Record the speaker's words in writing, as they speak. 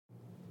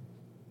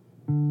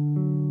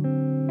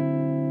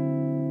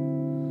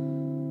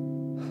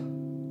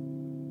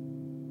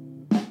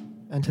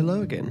And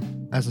hello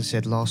again. As I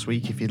said last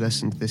week, if you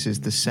listened, this is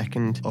the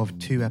second of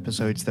 2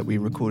 episodes that we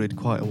recorded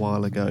quite a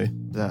while ago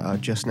that are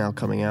just now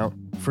coming out.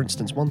 For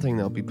instance, one thing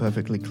that'll be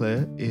perfectly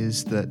clear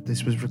is that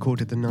this was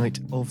recorded the night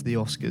of the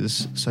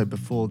Oscars, so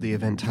before the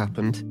event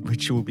happened,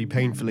 which will be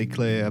painfully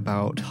clear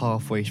about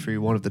halfway through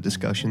one of the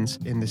discussions.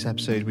 In this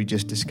episode, we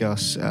just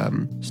discuss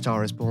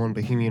Star is Born,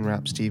 Bohemian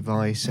Rhapsody,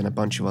 Vice, and a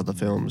bunch of other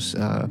films.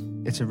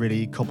 It's a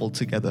really cobbled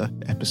together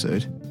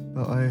episode,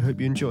 but I hope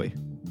you enjoy.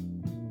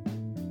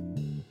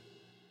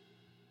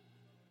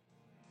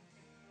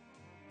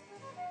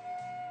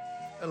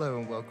 Hello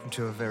and welcome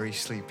to a very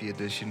sleepy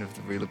edition of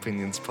the Real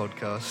Opinions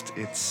podcast.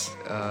 It's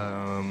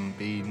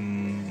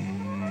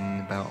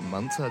been about a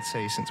month, I'd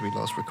say, since we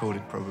last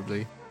recorded,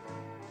 probably.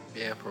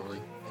 Yeah, probably.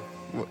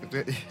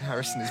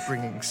 Harrison is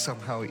bringing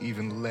somehow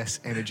even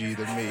less energy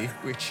than me,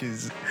 which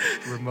is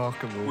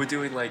remarkable. We're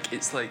doing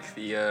it's like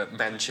the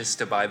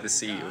Manchester by the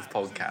Sea of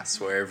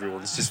podcasts, where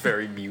everyone's just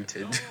very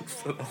muted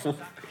for the whole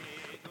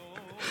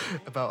thing.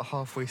 About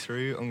halfway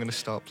through, I'm going to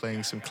start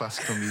playing some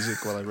classical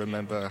music while I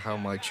remember how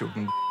my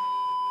children...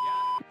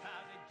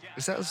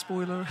 Is that a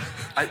spoiler?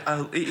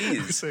 It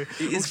is. So, it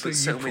is, also but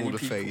so you many pulled a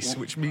people... face,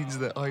 which means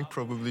that I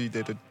probably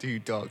did a too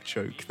dark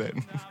joke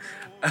then.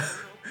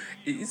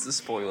 It is a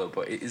spoiler,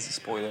 but it is a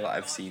spoiler that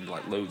I've seen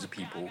loads of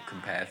people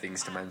compare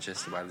things to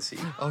Manchester by the Sea.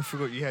 Oh, I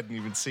forgot you hadn't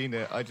even seen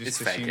it. I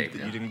just assumed that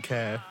you didn't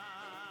care.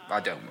 I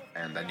don't,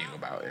 and I knew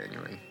about it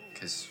anyway,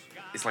 because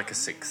it's like a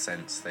Sixth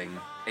Sense thing.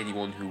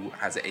 Anyone who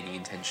has any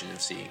intention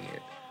of seeing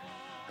it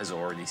has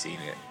already seen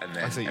it, and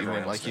then I thought you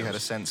meant like you had a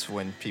knows. sense for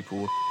when people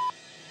were...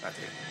 I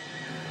did.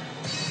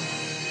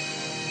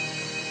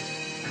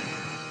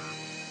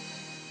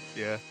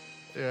 Yeah.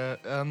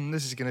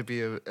 This is going to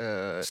be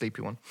a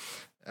sleepy one.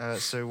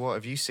 So what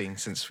have you seen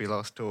since we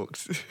last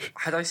talked?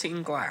 Had I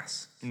seen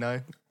Glass?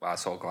 No. Well, I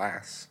saw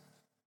Glass.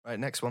 Right,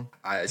 next one.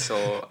 I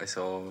saw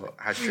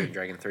How to Train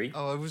Dragon 3.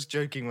 Oh, I was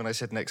joking when I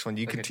said next one.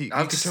 You Okay. can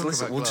I'll talk just about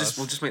listen. We'll Glass.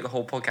 just make the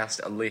whole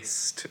podcast a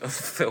list of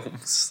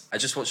films. I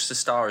just watched The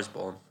Star Is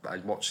Born. I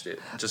watched it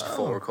just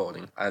before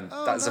recording, and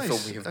that's a film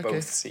nice. we have Okay.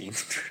 both seen.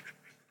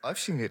 I've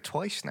seen it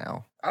twice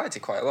now. I liked it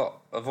quite a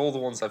lot. Of all the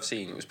ones I've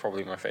seen, it was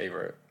probably my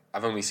favourite.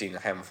 I've only seen a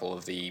handful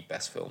of the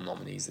best film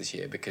nominees this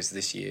year because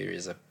this year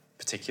is a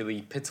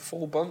particularly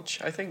pitiful bunch,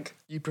 I think.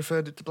 You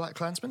preferred it to Black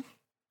Klansman?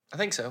 I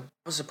think so.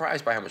 I was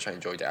surprised by how much I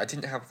enjoyed it. I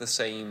didn't have the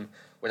same...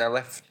 When I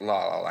left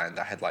La La Land,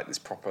 I had this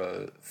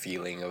proper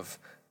feeling of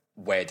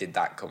where did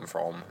that come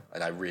from?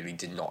 And I really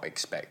did not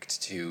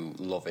expect to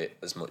love it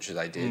as much as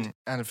I did.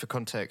 And for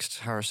context,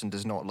 Harrison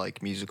does not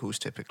like musicals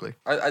typically.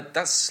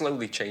 That's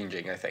slowly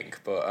changing, I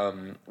think. But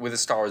with A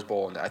Star Is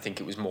Born, I think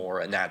it was more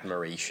an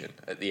admiration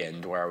at the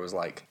end where I was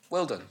like,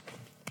 well done.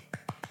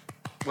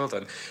 Well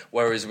done.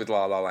 Whereas with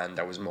La La Land,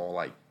 I was more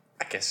I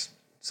guess...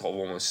 sort of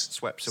almost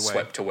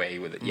swept away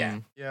with it, yeah.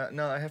 Yeah,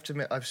 no, I have to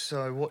admit,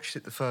 I watched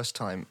it the first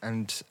time,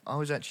 and I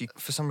was actually,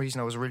 for some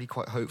reason, I was really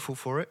quite hopeful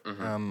for it.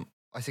 Mm-hmm.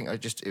 I think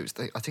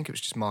it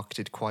was just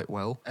marketed quite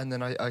well, and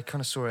then I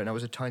kind of saw it, and I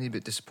was a tiny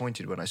bit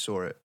disappointed when I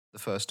saw it the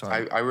first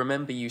time. I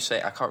remember you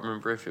say, I can't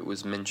remember if it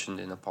was mentioned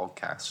in a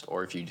podcast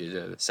or if you did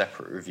a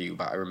separate review,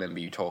 but I remember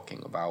you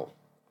talking about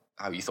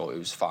how you thought it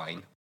was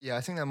fine. Yeah,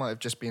 I think that might have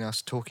just been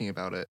us talking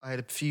about it. I had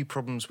a few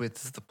problems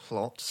with the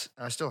plot.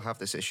 I still have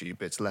this issue,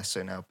 but it's less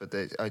so now. But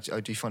I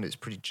do find it's a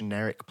pretty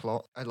generic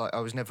plot.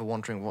 I was never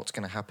wondering what's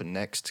going to happen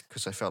next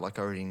because I felt like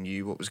I already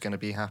knew what was going to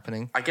be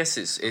happening. I guess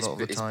it's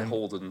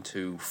beholden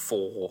to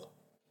 4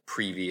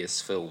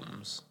 previous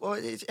films. Well,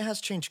 it has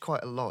changed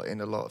quite a lot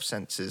in a lot of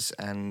senses,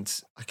 and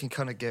I can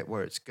kind of get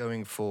where it's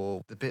going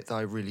for. The bit that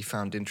I really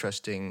found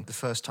interesting the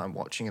first time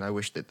watching, and I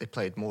wish that they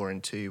played more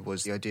into,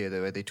 was the idea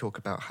that where they talk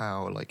about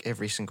how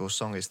every single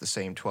song is the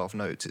same 12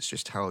 notes. It's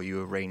just how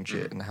you arrange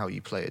it and how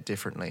you play it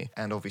differently.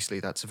 And obviously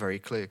that's a very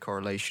clear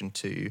correlation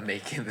to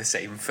making the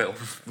same film.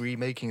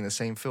 Remaking the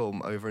same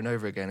film over and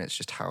over again. It's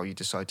just how you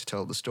decide to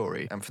tell the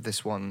story. And for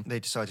this one, they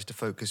decided to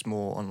focus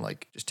more on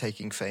just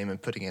taking fame and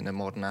putting it in a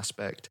modern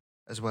aspect,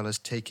 as well as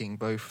taking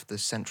both the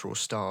central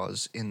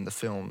stars in the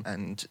film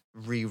and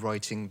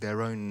rewriting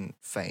their own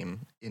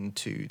fame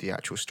into the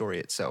actual story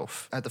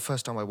itself. At the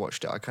first time I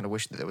watched it, I kind of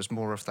wished that there was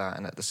more of that,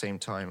 and at the same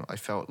time, I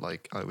felt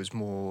like I was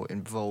more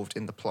involved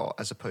in the plot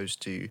as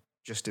opposed to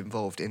just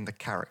involved in the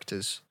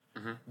characters.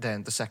 Mm-hmm.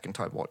 Then the second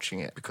time watching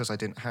it, because I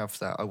didn't have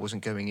that, I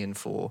wasn't going in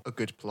for a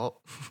good plot,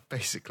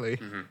 basically.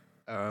 Mm-hmm.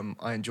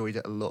 I enjoyed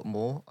it a lot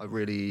more. I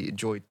really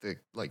enjoyed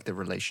the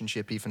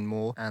relationship even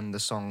more, and the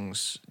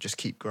songs just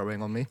keep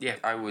growing on me. Yeah,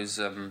 I was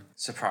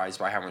surprised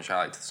by how much I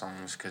liked the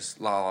songs, because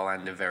La La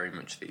Land are very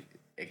much the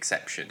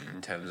exception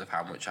in terms of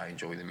how much I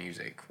enjoy the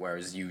music,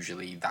 whereas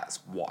usually that's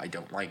what I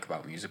don't like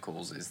about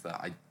musicals, is that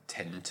I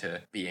tend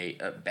to be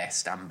at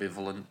best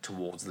ambivalent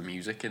towards the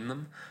music in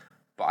them.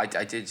 But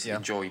I did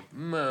enjoy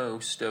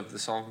most of the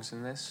songs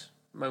in this.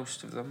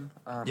 Most of them.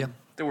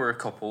 There were a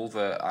couple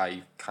that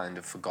I kind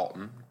of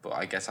forgotten, but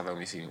I guess I've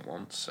only seen it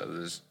once, so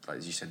there's,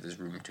 as you said, there's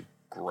room to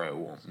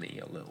grow on me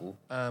a little.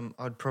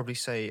 I'd probably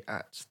say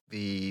at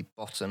the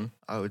bottom,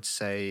 I would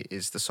say,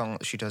 is the song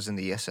that she does in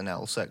the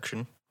SNL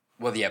section.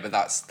 Well, yeah, but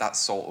that's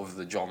sort of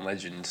the John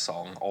Legend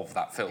song of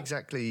that film.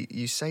 Exactly,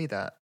 you say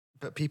that,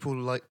 but people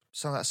like,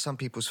 so that's some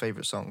people's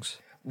favourite songs.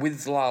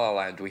 With La La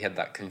Land, we had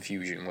that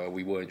confusion where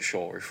we weren't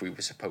sure if we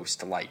were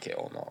supposed to like it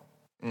or not.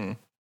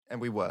 And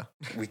we were.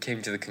 We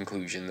came to the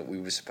conclusion that we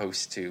were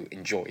supposed to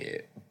enjoy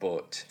it,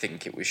 but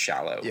think it was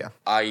shallow. Yeah.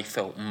 I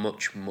felt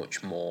much,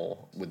 much more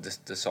with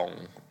the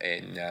song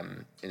in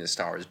A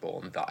Star Is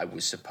Born that I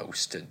was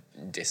supposed to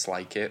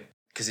dislike it.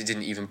 Because it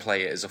didn't even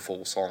play it as a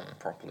full song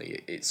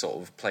properly. It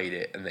sort of played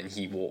it and then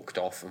he walked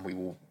off and we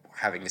were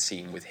having a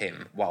scene with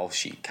him while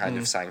she kind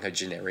of sang her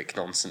generic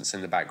nonsense in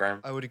the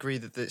background. I would agree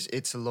that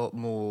it's a lot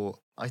more,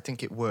 I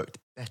think it worked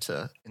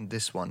better in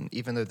this one,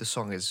 even though the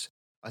song is,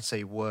 I'd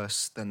say,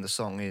 worse than the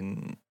song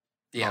in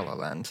La La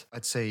Land.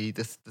 I'd say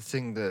the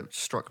thing that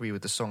struck me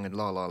with the song in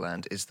La La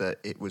Land is that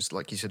it was,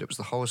 like you said, it was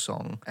the whole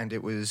song, and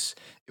it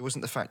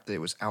wasn't the fact that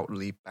it was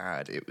outwardly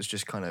bad, it was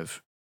just kind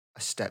of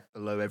a step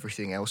below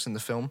everything else in the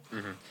film.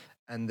 Mm-hmm.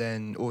 And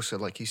then also,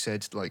 like you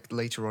said, like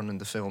later on in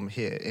the film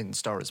here in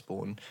Star Is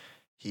Born,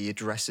 he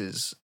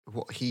addresses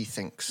what he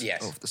thinks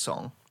of the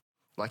song.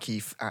 Like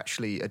he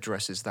actually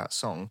addresses that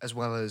song, as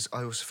well as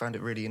I also found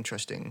it really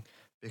interesting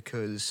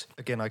because,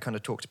 again, I kind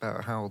of talked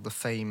about how the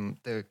fame,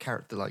 the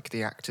character, like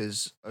the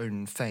actor's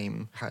own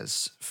fame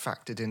has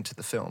factored into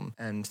the film.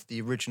 And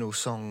the original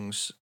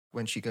songs,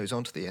 when she goes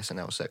onto the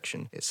SNL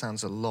section, it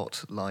sounds a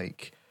lot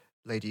like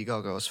Lady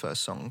Gaga's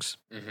first songs.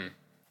 Mm-hmm.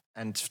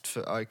 And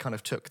I kind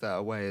of took that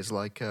away as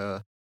like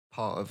a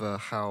part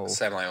of how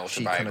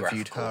she kind of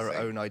viewed her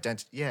own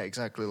identity. Yeah,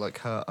 exactly, like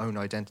her own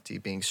identity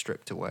being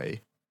stripped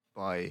away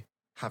by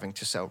having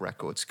to sell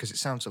records, because it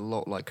sounds a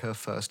lot like her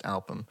first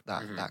album,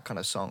 that kind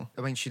of song.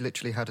 I mean, she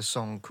literally had a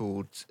song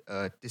called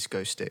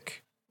Disco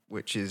Stick,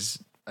 which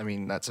is, I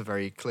mean, that's a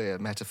very clear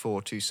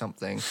metaphor to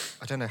something.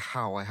 I don't know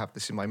how I have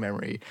this in my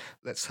memory.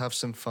 Let's have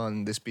some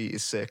fun. This beat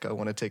is sick. I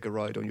want to take a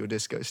ride on your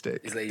disco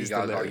stick. Is Lady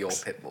Gaga your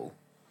pitbull?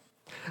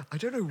 I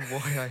don't know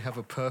why I have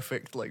a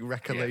perfect like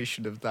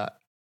recollection of that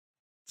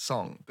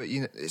song, but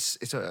you know,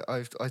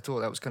 I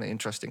thought that was kind of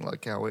interesting,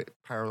 like how it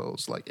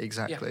parallels like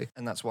exactly,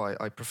 and that's why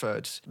I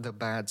preferred the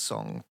bad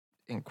song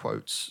in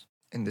quotes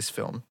in this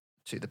film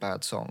to the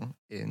bad song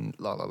in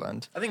La La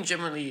Land. I think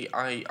generally,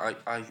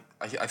 I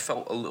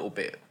felt a little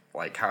bit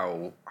like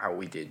how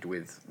we did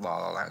with La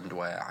La Land,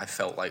 where I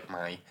felt like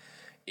my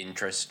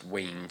interest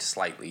waned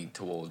slightly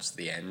towards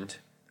the end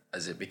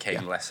as it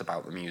became less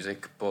about the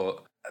music,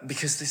 but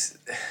because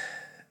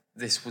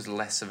this was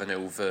less of an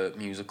overt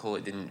musical,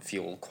 it didn't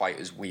feel quite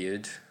as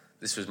weird.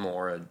 This was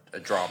more a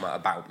drama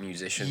about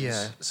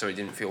musicians, so it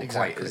didn't feel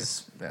quite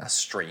as a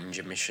strange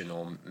omission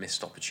or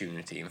missed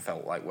opportunity, and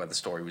felt like where the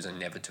story was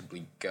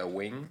inevitably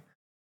going.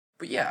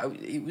 But yeah,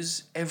 it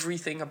was,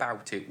 everything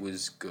about it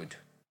was good.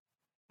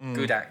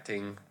 Good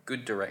acting,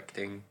 good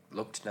directing,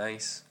 looked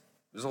nice.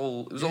 It was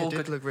all good. It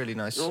did look really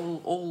nice.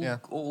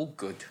 All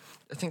good.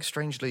 I think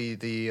strangely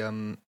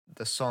the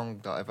song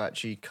that I've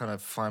actually kind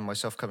of find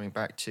myself coming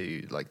back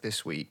to like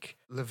this week,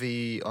 La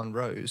Vie en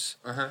Rose,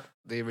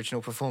 the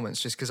original performance,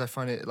 just because I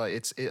find it like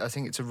I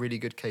think it's a really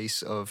good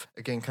case of,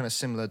 again, kind of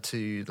similar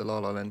to the La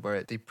La Land,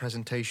 where the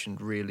presentation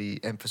really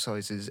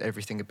emphasizes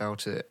everything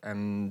about it,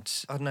 and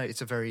I don't know,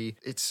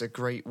 it's a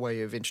great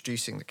way of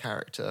introducing the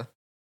character,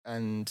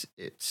 and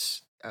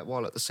it's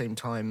while at the same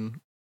time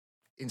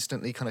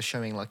instantly kind of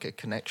showing like a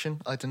connection.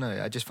 I don't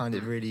know, I just find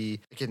it really,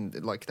 again,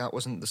 like that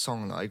wasn't the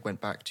song that I went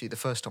back to the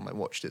first time I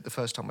watched it. The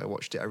first time I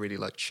watched it, I really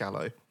liked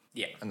Shallow.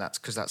 Yeah. And that's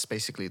because that's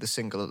basically the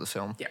single of the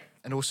film. Yeah.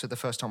 And also the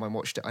first time I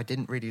watched it, I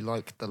didn't really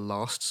like the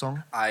last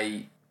song.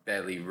 I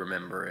barely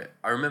remember it.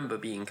 I remember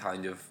being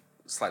kind of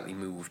slightly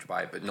moved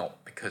by it, but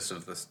not because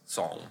of the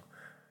song,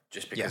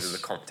 just because of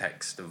the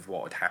context of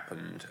what had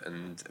happened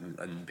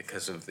and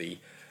because of the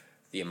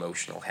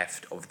emotional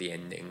heft of the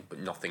ending, but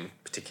nothing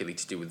particularly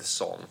to do with the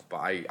song.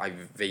 But I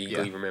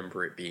vaguely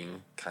remember it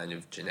being kind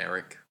of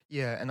generic.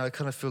 Yeah, and I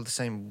kind of feel the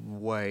same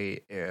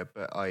way here,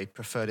 but I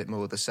preferred it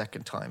more the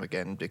second time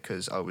again,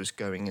 because I was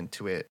going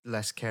into it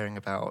less caring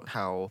about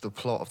how the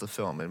plot of the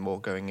film and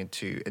more going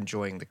into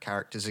enjoying the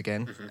characters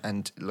again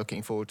and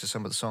looking forward to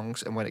some of the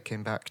songs. And when it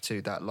came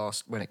to that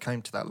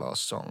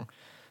last song,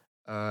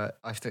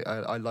 I think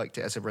I liked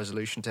it as a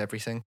resolution to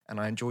everything, and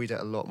I enjoyed it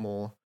a lot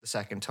more the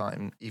second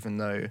time, even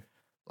though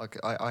like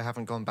I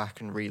haven't gone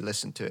back and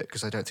re-listened to it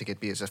because I don't think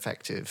it'd be as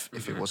effective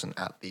if it wasn't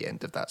at the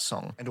end of that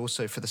song. And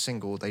also for the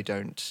single, I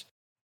don't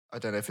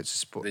know if it's a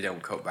sport. They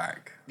don't cut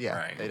back. Yeah,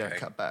 right, they don't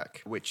cut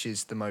back, which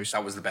is the most.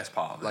 That was the best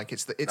part of it. Like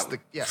exactly.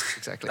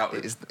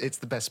 It's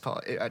the best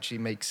part. It actually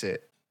makes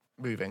it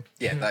moving.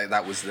 Yeah,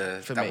 that was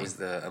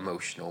the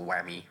emotional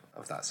whammy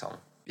of that song.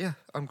 Yeah,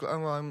 I'm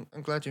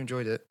glad you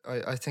enjoyed it.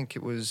 I think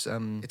it was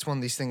it's one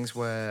of these things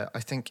where I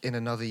think in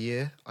another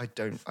year I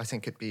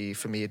think it'd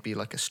be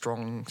like a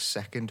strong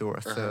second or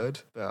a third.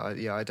 But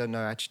I don't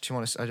know, actually, to be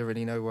honest, I don't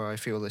really know where I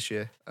feel this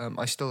year.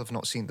 I still have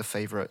not seen The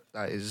Favourite.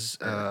 That is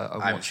I'm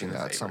watching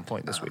that at some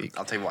point this week.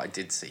 I'll tell you what I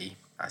did see.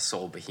 I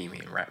saw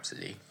Bohemian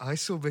Rhapsody. I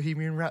saw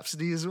Bohemian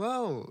Rhapsody as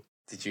well.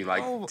 Did you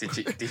like? Oh,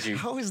 Did you?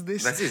 How is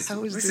this? This has the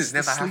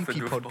never Sleepy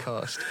happened before.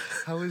 podcast?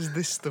 How is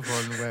this the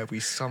one where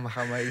we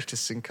somehow managed to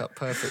sync up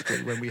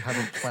perfectly when we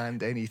haven't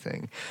planned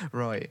anything?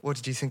 Right. What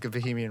did you think of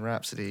Bohemian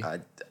Rhapsody?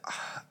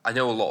 I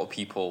know a lot of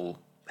people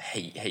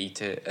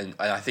hate it, and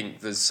I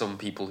think there's some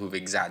people who've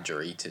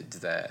exaggerated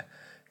their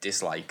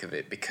dislike of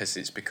it because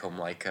it's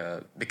become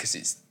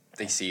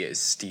they see it as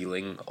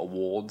stealing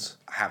awards,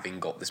 having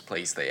got this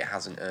place that it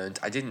hasn't earned.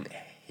 I didn't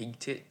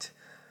hate it,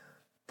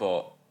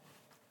 but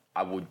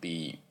I would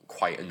be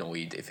quite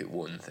annoyed if it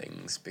won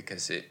things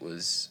because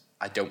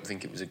I don't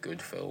think it was a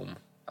good film.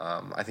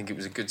 I think it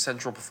was a good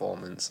central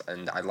performance,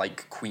 and I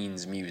like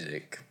Queen's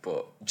music,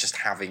 but just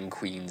having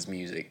Queen's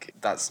music,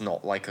 that's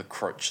not like a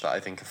crutch that I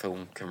think a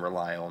film can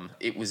rely on.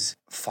 It was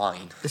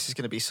fine. This is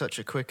going to be such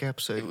a quick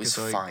episode It was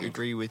because fine. I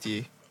agree with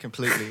you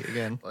completely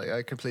again.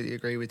 I completely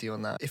agree with you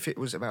on that. If it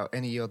was about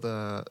any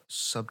other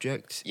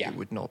subject, Yeah. it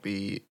would not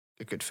be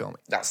a good film.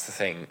 That's the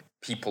thing.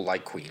 People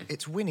like Queen.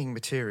 It's winning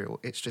material.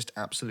 It's just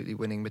absolutely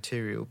winning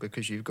material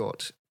because you've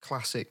got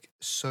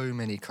so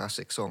many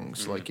classic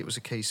songs. Like it was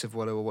a case of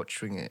while I was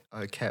watching it,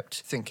 I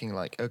kept thinking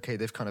like, okay,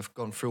 they've kind of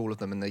gone through all of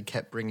them and they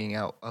kept bringing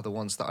out other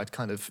ones that I'd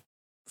kind of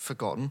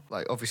forgotten.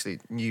 Like obviously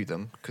knew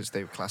them because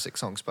they were classic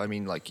songs, but I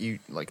mean like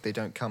they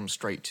don't come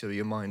straight to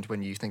your mind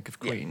when you think of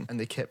Queen. Yeah. And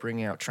they kept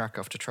bringing out track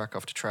after track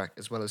after track,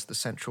 as well as the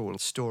central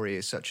story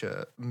is such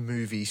a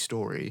movie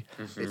story.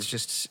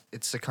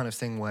 It's the kind of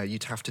thing where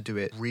you'd have to do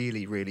it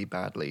really, really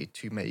badly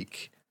to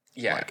make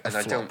like, a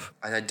flop.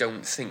 I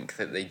don't think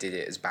that they did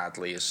it as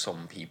badly as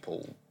some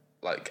people.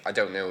 Like, I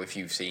don't know if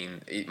you've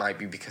seen, it might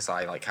be because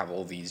I like have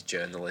all these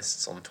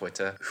journalists on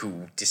Twitter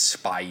who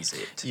despise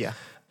it. Yeah.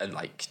 And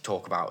like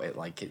talk about it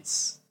like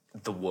it's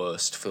the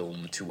worst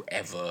film to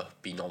ever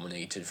be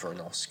nominated for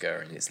an Oscar,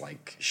 and it's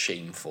like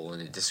shameful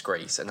and a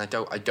disgrace. And I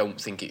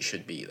don't think it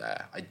should be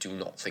there. I do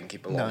not think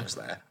it belongs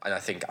there. And I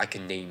think I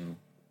can name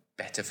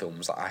better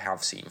films that I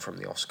have seen from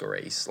the Oscar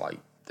race, like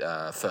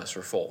First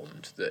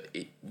Reformed, that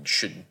it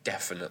should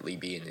definitely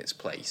be in its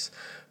place.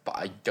 But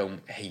I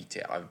don't hate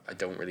it. I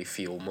don't really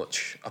feel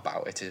much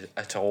about it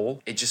at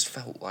all. It just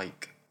felt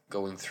like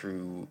going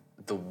through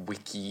the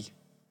wiki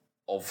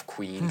of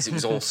Queen, 'cause it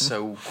was all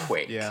so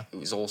quick. Yeah. It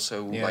was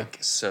also like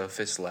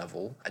surface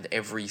level, and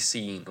every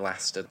scene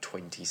lasted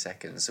 20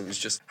 seconds. So it was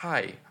just,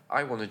 hi,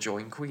 I want to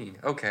join Queen.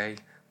 Okay,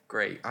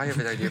 great. I have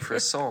an idea for a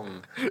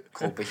song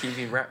called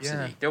Bohemian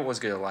Rhapsody. No one's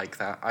going to like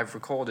that. I've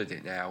recorded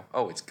it now.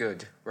 Oh, it's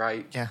good,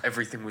 right? Yeah.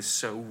 Everything was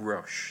so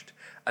rushed.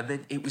 And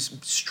then it was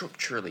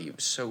structurally, it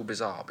was so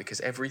bizarre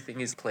because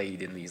everything is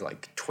played in these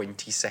like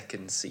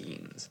 20-second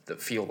scenes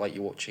that feel like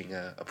you're watching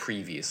a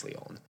previously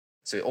on.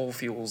 So it all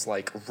feels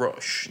like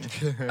rushed.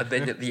 And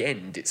then at the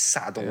end, it's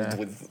saddled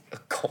with a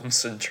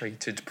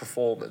concentrated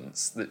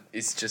performance that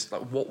is just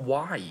like,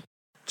 why?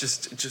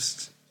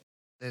 Just.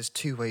 There's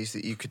two ways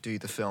that you could do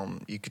the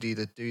film. You could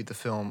either do the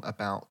film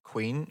about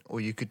Queen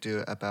or you could do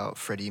it about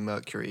Freddie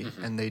Mercury.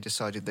 And they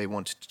decided they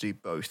wanted to do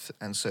both.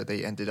 And so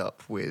they ended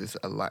up with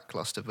a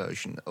lackluster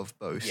version of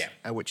both,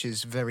 which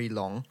is very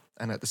long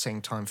and at the same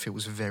time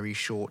feels very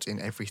short in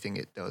everything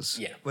it does.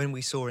 Yeah. When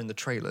we saw in the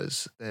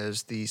trailers,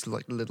 there's these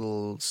like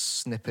little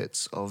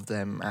snippets of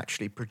them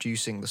actually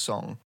producing the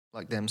song,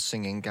 like them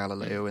singing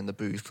Galileo in the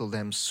booth or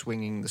them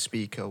swinging the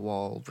speaker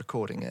while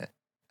recording it.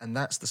 And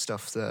that's the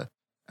stuff that,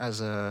 as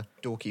a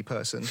dorky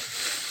person,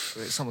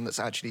 someone that's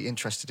actually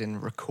interested in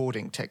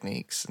recording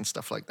techniques and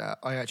stuff like that,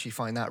 I actually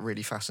find that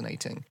really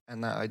fascinating.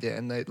 And that idea,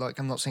 and they like,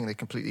 I'm not saying they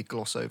completely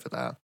gloss over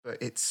that, but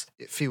it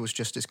feels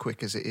just as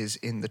quick as it is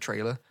in the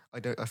trailer.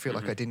 I feel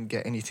like I didn't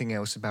get anything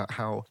else about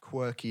how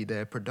quirky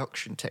their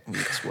production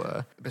techniques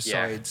were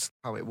besides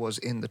how it was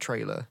in the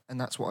trailer.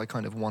 And that's what I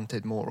kind of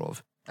wanted more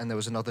of. And there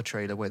was another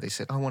trailer where they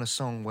said, I want a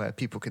song where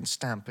people can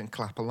stamp and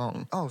clap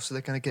along. Oh, so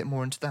they're going to get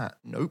more into that.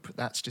 Nope,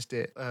 that's just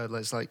it.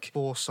 There's like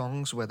 4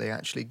 songs where they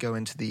actually go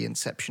into the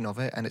inception of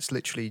it. And it's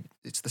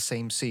the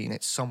same scene.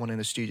 It's someone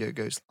in a studio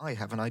goes, I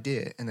have an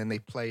idea. And then they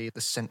play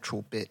the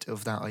central bit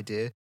of that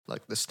idea,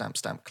 like the stamp,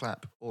 stamp,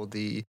 clap. Or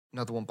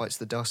another one bites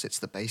the dust, it's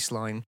the bass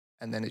line.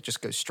 And then it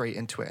just goes straight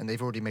into it. And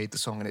they've already made the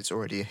song and it's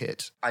already a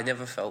hit. I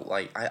never felt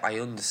like, I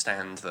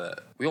understand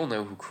that we all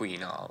know who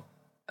Queen are.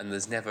 And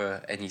there's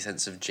never any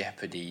sense of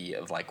jeopardy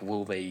of like,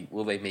 will they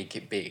make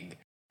it big?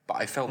 But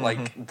I felt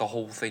like the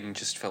whole thing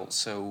just felt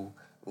so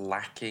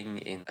lacking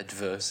in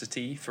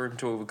adversity for him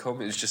to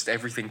overcome. It was just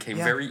everything came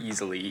very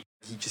easily.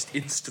 He just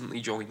instantly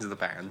joins the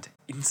band.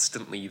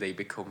 Instantly they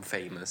become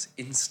famous.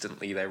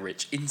 Instantly they're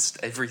rich.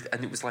 Everything,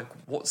 and it was like,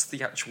 what's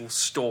the actual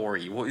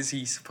story? What is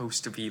he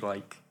supposed to be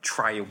like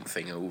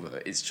triumphing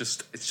over? It's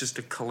just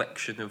a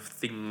collection of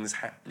things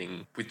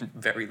happening with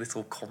very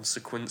little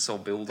consequence or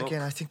build up.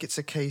 Again, I think it's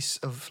a case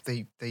of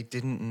they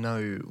didn't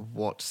know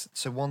what.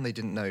 So one, they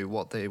didn't know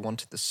what they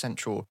wanted the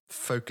central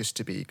focus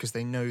to be because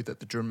they know that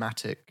the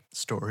dramatic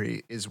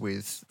story is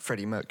with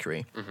Freddie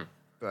Mercury.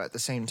 But at the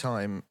same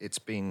time,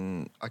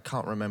 I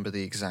can't remember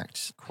the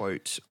exact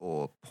quote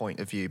or point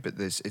of view, but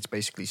it's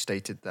basically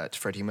stated that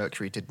Freddie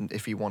Mercury didn't,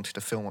 if he wanted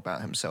a film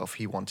about himself,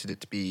 he wanted it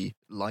to be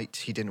light.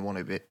 He didn't want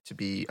it to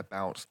be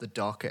about the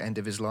darker end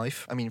of his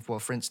life. I mean, well,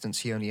 for instance,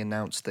 he only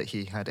announced that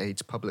he had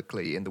AIDS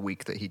publicly in the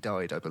week that he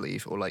died, I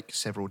believe, or like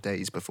several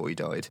days before he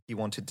died. He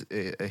wanted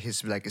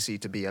his legacy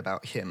to be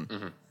about him.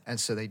 Mm-hmm. And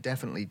so they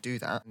definitely do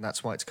that. And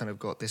that's why it's kind of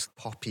got this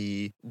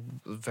poppy,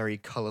 very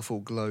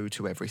colourful glow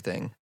to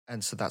everything.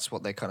 And so that's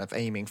what they're kind of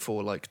aiming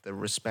for, like the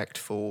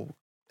respectful,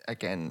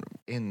 again,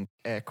 in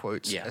air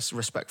quotes, as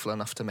respectful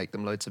enough to make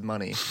them loads of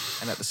money.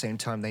 And at the same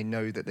time, they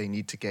know that they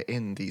need to get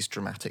in these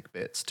dramatic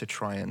bits to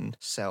try and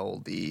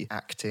sell the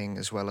acting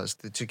as well as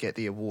to get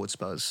the awards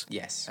buzz.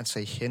 Yes. And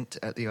say hint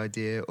at the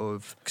idea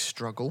of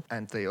struggle.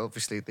 And they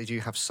do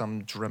have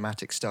some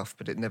dramatic stuff,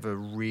 but it never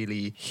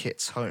really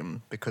hits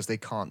home because they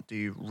can't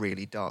do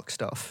really dark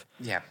stuff.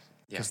 Yeah.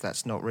 Because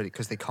that's not really,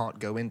 because they can't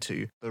go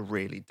into the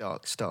really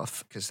dark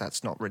stuff because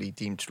that's not really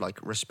deemed like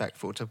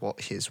respectful to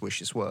what his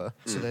wishes were.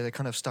 So they're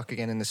kind of stuck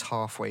again in this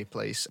halfway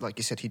place. Like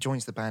you said, he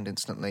joins the band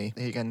instantly.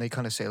 Again, they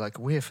kind of say like,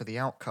 we're for the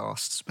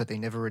outcasts, but they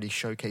never really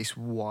showcase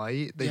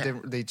why.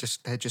 They're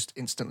just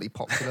instantly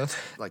popular.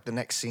 Like the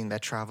next scene, they're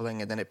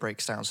traveling and then it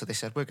breaks down. So they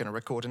said, we're going to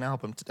record an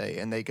album today.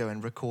 And they go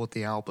and record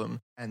the album.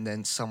 And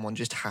then someone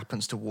just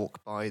happens to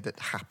walk by that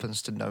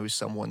happens to know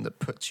someone that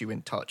puts you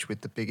in touch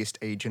with the biggest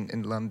agent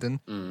in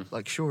London.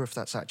 Like, sure, if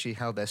that's actually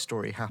how their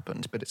story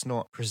happened, but it's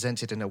not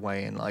presented in a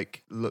way and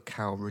like, look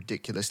how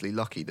ridiculously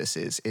lucky this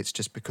is. It's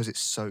just because it's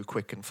so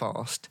quick and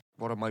fast.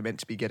 What am I meant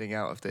to be getting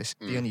out of this?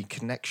 The only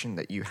connection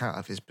that you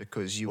have is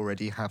because you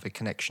already have a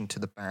connection to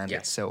the band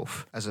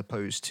itself, as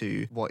opposed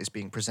to what is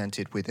being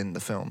presented within the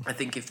film. I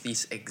think if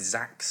this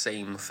exact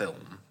same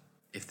film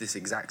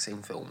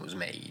was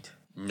made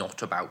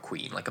not about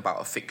Queen, like about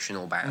a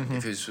fictional band,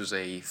 if this was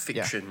a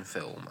fiction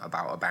film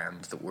about a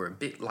band that were a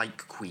bit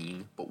like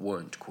Queen but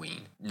weren't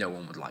Queen, no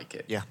one would like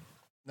it. Yeah.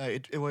 No,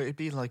 it'd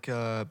be like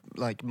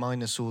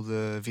minus all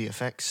the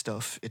VFX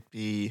stuff, it'd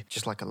be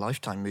just like a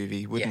Lifetime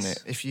movie, wouldn't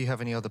it? If you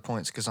have any other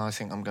points, because I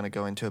think I'm going to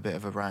go into a bit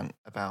of a rant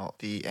about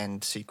the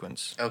end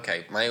sequence.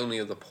 Okay, my only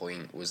other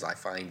point was I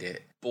find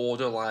it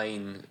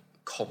borderline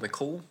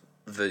comical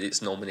that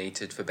it's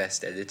nominated for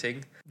Best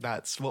Editing.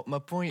 That's what my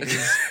point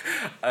is.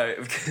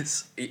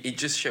 Because it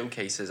just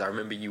showcases, I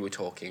remember you were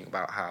talking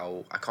about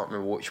how, I can't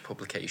remember which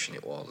publication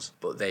it was,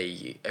 but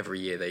every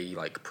year they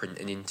like print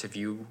an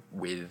interview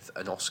with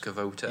an Oscar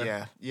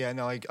voter. Yeah,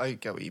 no, I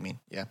get what you mean,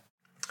 yeah.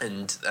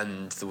 And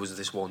there was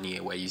this one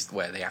year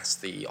where they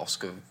asked the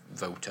Oscar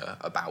voter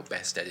about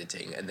Best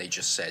Editing, and they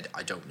just said,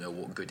 I don't know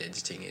what good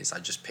editing is, I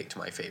just picked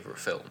my favourite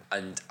film.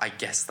 And I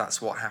guess that's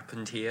what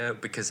happened here,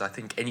 because I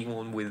think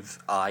anyone with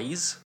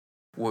eyes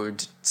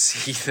would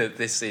see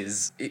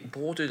that it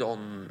bordered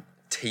on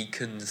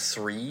Taken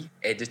 3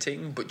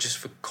 editing, but just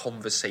for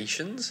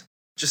conversations.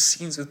 Just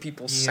scenes with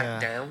people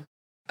sat down.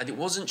 And it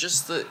wasn't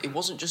just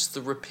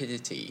the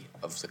rapidity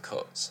of the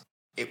cuts.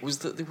 It was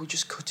that they were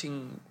just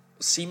cutting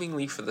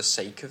seemingly for the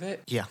sake of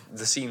it. Yeah.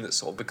 The scene that's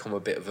sort of become a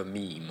bit of a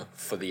meme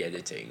for the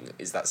editing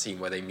is that scene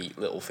where they meet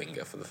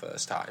Littlefinger for the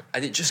first time.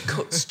 And it just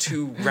cuts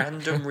to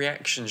random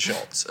reaction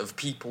shots of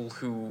people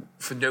who,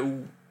 for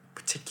no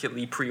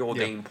particularly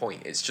preordained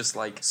point, it's just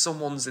like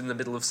someone's in the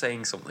middle of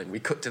saying something. We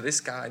cut to this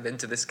guy, then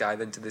to this guy,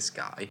 then to this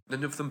guy.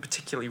 None of them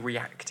particularly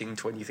reacting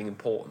to anything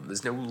important.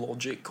 There's no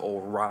logic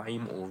or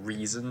rhyme or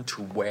reason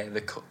to where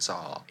the cuts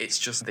are. It's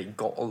just they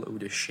got a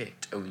load of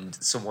shit and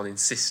someone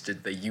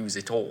insisted they use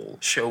it all.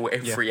 Show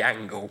every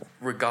angle,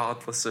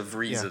 regardless of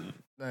reason. Yeah.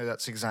 No,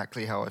 that's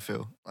exactly how I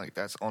feel. Like,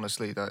 that's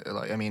honestly that.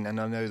 Like, I mean, and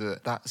I know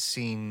that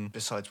scene,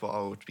 besides what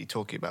I would be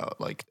talking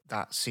about, like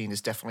that scene is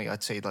definitely,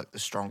 I'd say, like the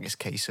strongest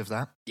case of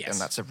that. Yes. And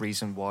that's a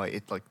reason why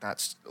it, like,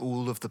 that's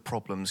all of the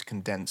problems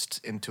condensed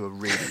into a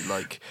really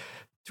like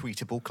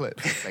tweetable clip,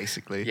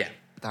 basically. Yeah.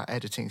 That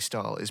editing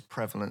style is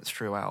prevalent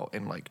throughout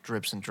in like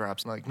dribs and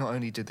drabs. Like, not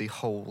only did the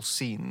whole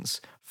scenes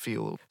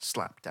feel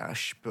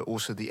slapdash, but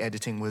also the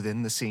editing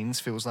within the scenes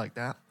feels like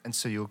that. And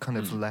so you're kind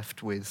of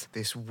left with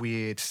this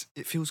weird,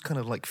 it feels kind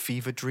of like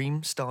fever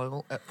dream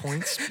style at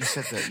points. You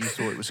said that you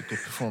thought it was a good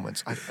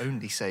performance. I'd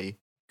only say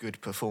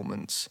good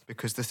performance,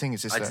 because the thing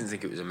is I didn't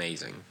think it was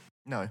amazing.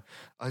 No,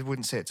 I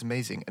wouldn't say it's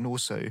amazing. And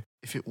also,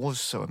 if it was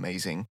so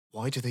amazing,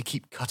 why do they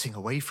keep cutting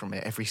away from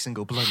it every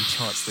single bloody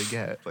chance they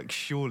get? Like,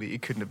 surely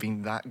it couldn't have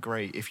been that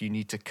great if you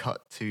need to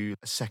cut to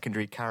a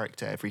secondary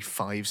character every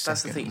 5 seconds.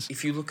 That's the thing.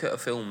 If you look at a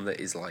film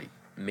that is, like,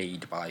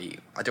 made by,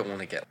 I don't want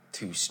to get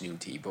too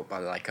snooty, but by,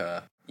 like,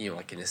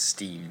 like an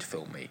esteemed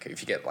filmmaker,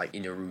 if you get, like,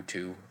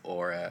 Inarutu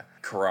or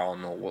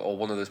Karan or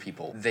one of those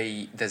people,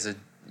 there's a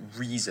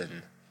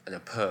reason and a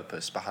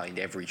purpose behind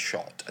every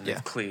shot, and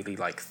they've clearly,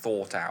 like,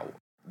 thought out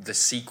the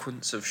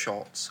sequence of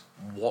shots,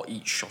 what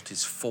each shot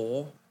is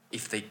for.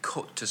 If they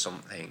cut to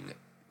something,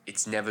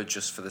 it's never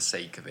just for the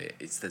sake of it.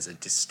 There's a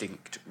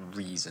distinct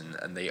reason,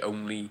 and they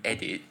only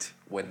edit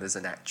when there's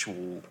an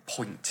actual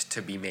point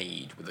to be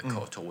made with a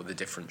cut or with a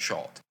different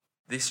shot.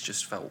 This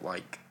just felt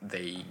like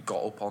they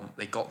got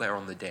there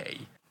on the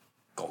day,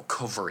 got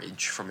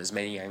coverage from as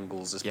many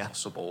angles as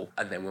possible,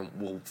 and then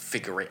we'll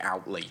figure it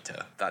out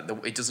later. That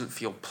it doesn't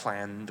feel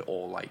planned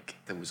or like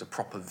there was a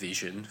proper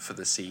vision for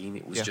the scene.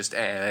 It was just,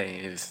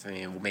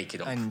 we'll make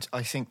it up. And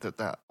I think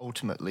that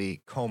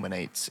ultimately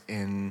culminates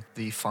in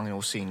the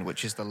final scene,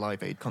 which is the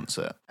Live Aid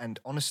concert. And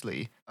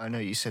honestly, I know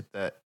you said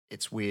that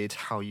it's weird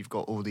how you've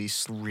got all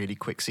these really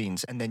quick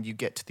scenes and then you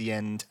get to the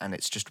end and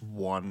it's just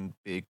one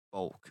big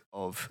bulk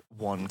of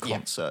one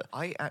concert.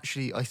 I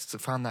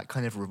found that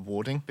kind of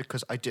rewarding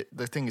because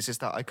the thing is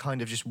that I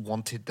kind of just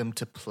wanted them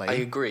to play. I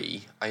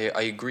agree. I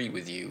agree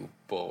with you,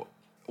 but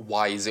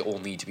why does it all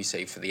need to be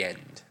saved for the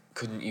end?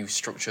 Couldn't you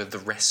structure the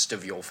rest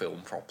of your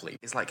film properly?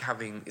 It's like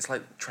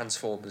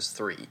Transformers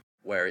 3,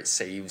 where it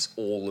saves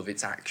all of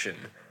its action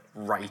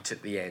right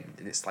at the end,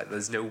 and it's like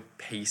there's no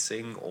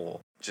pacing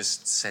or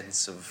just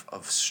sense of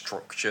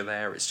structure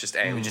there. It's just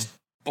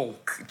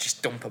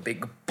just dump a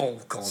big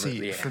bulk on at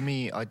the end. For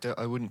me,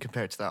 I wouldn't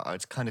compare it to that.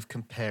 I'd kind of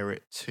compare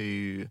it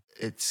to,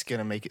 it's going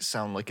to make it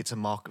sound like it's a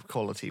mark of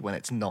quality when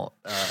it's not,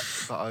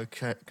 but I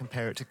would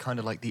compare it to kind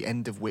of like the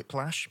end of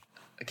Whiplash.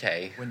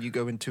 Okay. When you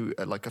go into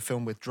like a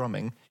film with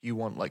drumming, you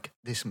want like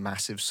this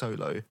massive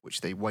solo,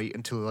 which they wait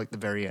until like the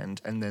very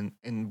end. And then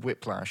in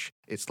Whiplash,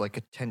 it's like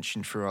a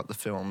tension throughout the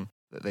film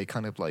that they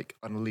kind of like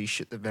unleash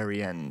at the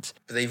very end.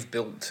 But they've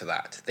built to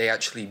that. They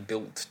actually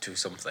built to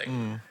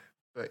something.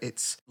 But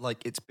it's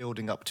like it's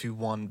building up to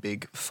one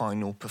big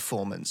final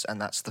performance,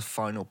 and that's the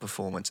final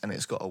performance, and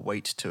it's got a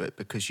weight to it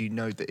because you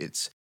know that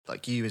it's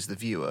like you as the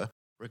viewer,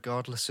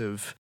 regardless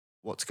of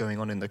what's going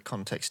on in the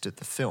context of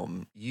the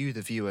film, you,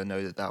 the viewer,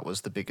 know that that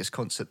was the biggest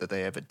concert that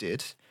they ever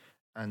did,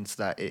 and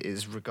that it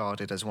is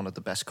regarded as one of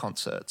the best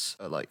concerts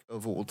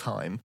of all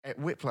time.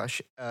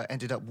 Whiplash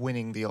ended up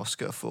winning the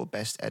Oscar for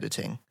Best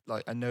Editing.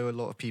 Like, I know a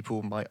lot of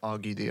people might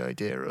argue the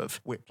idea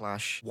of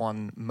Whiplash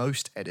won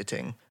most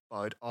editing, but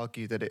I'd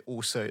argue that it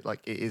also,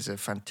 it is a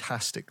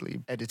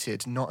fantastically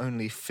edited, not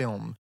only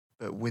film,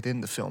 but within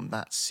the film,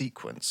 that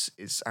sequence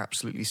is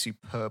absolutely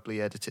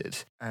superbly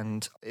edited.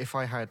 And if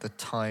I had the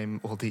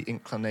time or the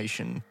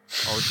inclination,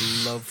 I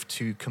would love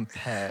to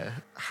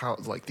compare how,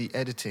 the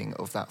editing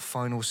of that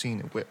final scene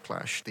in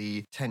Whiplash,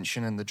 the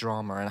tension and the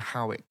drama and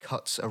how it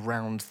cuts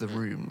around the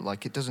room.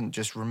 Like, it doesn't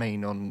just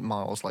remain on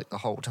Miles the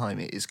whole time.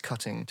 It is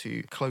cutting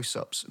to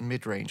close-ups,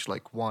 mid-range,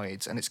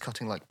 wides, and it's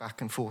cutting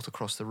back and forth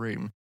across the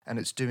room. And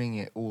it's doing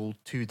it all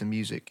to the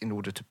music in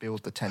order to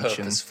build the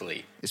tension.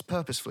 Purposefully. It's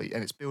purposefully,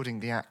 and it's building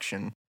the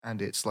action,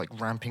 and it's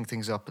ramping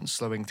things up and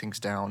slowing things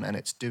down, and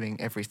it's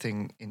doing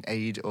everything in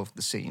aid of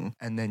the scene.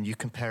 And then you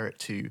compare it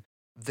to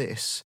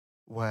this,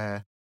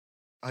 where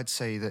I'd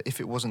say that if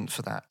it wasn't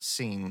for that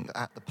scene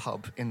at the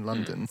pub in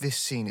London, this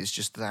scene is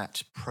just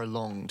that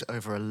prolonged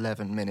over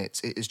 11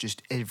 minutes. It is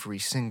just every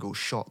single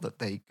shot that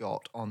they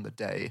got on the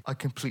day. I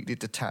completely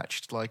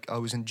detached. I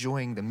was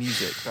enjoying the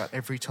music, but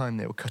every time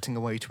they were cutting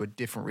away to a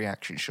different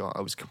reaction shot,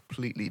 I was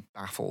completely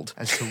baffled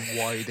as to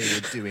why they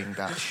were doing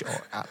that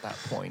shot at that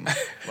point.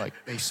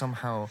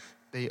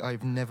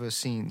 I've never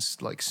seen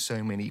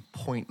so many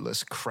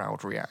pointless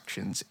crowd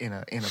reactions in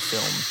a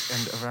film.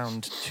 And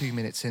around 2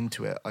 minutes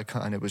into it, I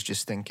kind of was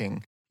just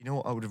thinking, you know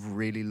what I would have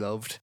really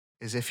loved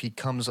is if he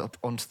comes up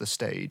onto the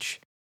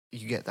stage,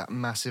 you get that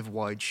massive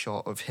wide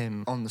shot of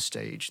him on the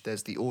stage.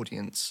 There's the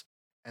audience,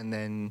 and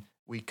then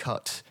we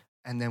cut,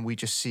 and then we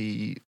just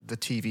see the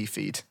TV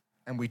feed.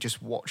 And we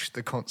just watch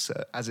the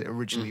concert as it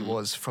originally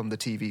was from the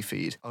TV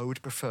feed. I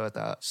would prefer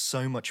that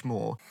so much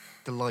more,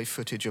 the live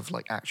footage of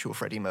actual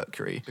Freddie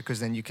Mercury, because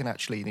then you can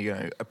actually,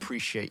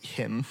 appreciate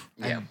him.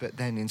 Yeah. But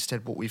then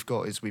instead what we've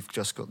got is we've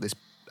just got this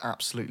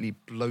absolutely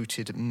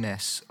bloated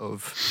mess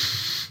of,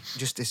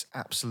 just this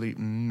absolute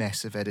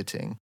mess of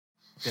editing.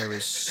 There are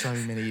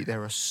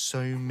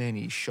so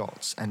many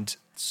shots, and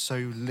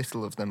so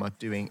little of them are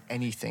doing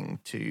anything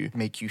to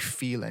make you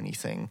feel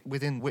anything.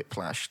 Within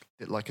Whiplash,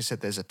 like I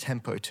said, there's a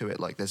tempo to it,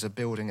 there's a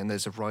building and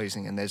there's a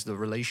rising, and there's the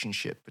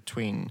relationship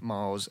between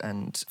Miles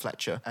and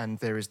Fletcher, and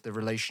there is the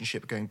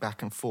relationship going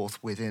back and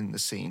forth within the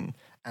scene,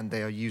 and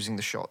they are using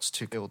the shots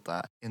to build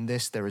that. In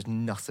this, there is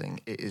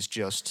nothing. It is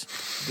just,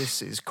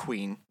 this is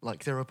Queen.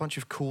 There are a bunch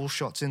of cool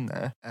shots in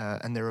there,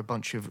 and there are a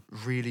bunch of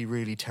really,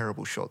 really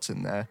terrible shots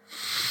in there.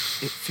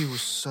 It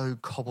feels so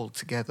cobbled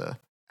together.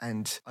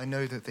 And I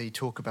know that they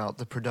talk about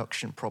the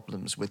production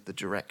problems with the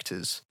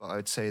directors, but I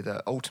would say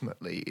that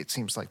ultimately it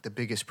seems like the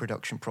biggest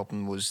production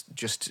problem was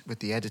just with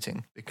the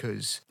editing,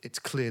 because it's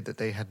clear that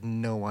they had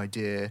no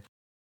idea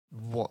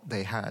what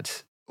they had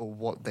or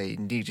what they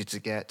needed to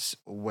get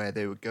or where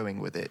they were going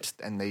with it.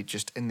 And they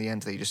just, in the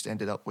end, they just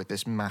ended up with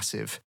this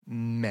massive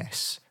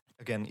mess.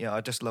 Again,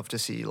 I'd just love to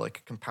see a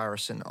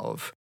comparison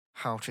of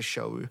how to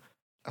show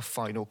a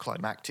final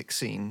climactic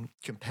scene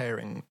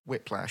comparing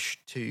Whiplash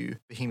to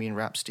Bohemian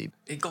Rhapsody.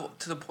 It got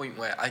to the point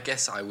where I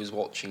guess I was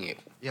watching it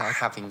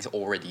having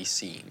already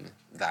seen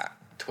that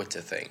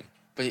Twitter thing,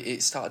 but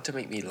it started to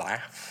make me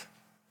laugh.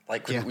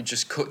 Like when it would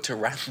just cut to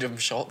random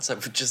shots, I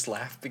would just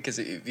laugh because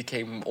it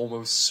became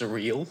almost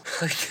surreal,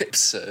 like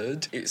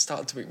absurd. It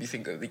started to make me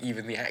think that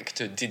even the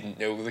actor didn't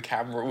know the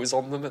camera was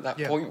on them at that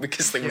point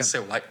because they were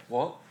so like,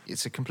 what?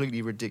 It's a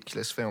completely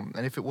ridiculous film.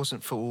 And if it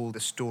wasn't for all the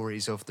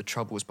stories of the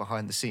troubles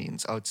behind the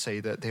scenes, I would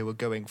say that they were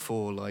going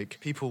for, like,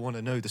 people want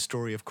to know the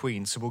story of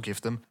Queen, so we'll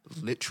give them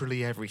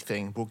literally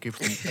everything. We'll give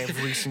them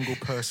every single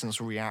person's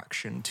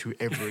reaction to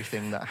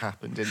everything that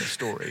happened in the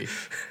story.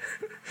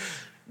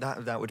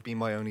 That would be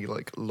my only,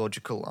 like,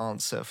 logical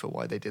answer for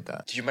why they did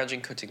that. Did you imagine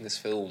cutting this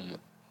film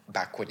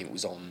back when it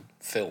was on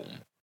film?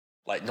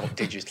 Like, not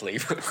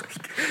digitally, but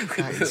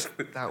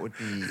like... that would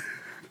be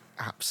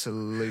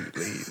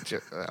absolutely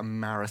a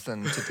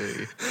marathon to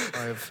do.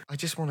 I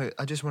just want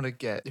to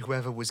get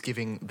whoever was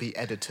giving the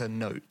editor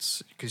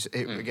notes, because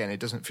again, it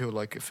doesn't feel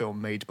like a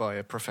film made by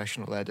a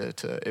professional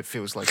editor. It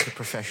feels like a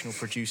professional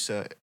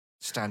producer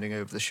standing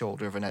over the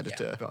shoulder of an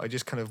editor. But I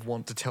just kind of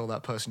want to tell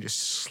that person, just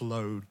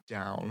slow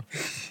down.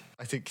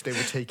 I think they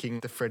were taking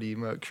the Freddie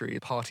Mercury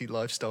party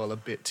lifestyle a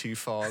bit too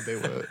far. They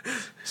were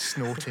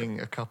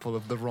snorting a couple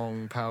of the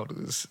wrong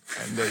powders,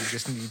 and they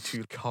just need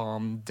to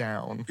calm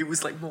down. It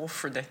was like more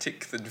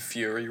frenetic than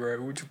Fury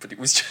Road, but it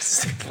was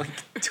just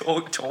like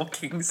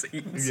talking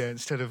scenes. Yeah,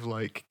 instead of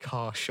like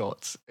car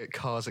shots,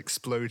 cars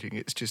exploding,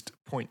 it's just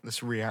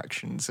pointless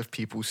reactions of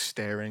people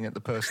staring at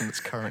the person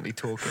that's currently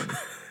talking.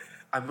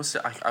 I must say,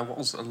 I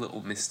was a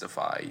little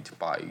mystified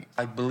by...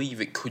 I believe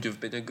it could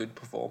have been a good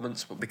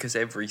performance, but because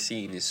every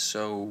scene is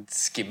so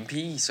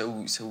skimpy,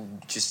 so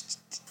just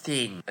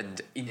thin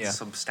and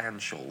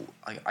insubstantial,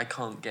 I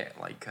can't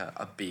get, like,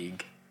 a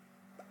big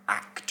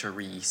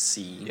actory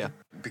scene. Yeah.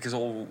 Because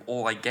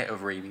all I get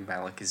of Rami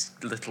Malek is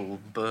little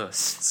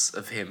bursts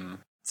of him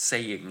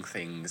saying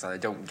things, and I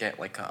don't get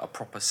like a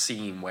proper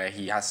scene where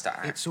he has to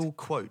act. It's all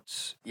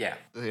quotes. Yeah.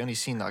 The only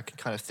scene that I can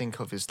kind of think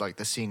of is like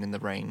the scene in the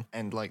rain,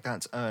 and like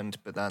that's earned,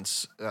 but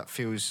that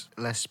feels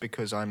less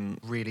because I'm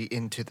really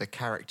into the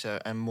character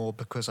and more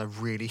because I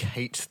really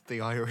hate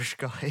the Irish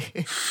guy.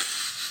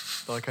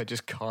 Like I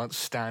just can't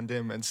stand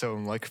him, and so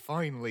I'm like,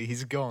 finally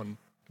he's gone.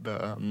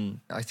 But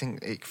I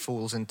think it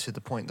falls into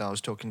the point that I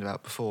was talking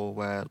about before,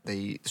 where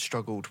they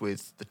struggled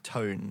with the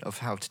tone of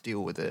how to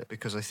deal with it.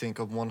 Because I think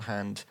on one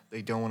hand,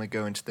 they don't want to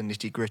go into the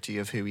nitty-gritty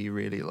of who he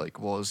really like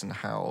was and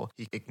how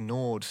he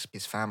ignored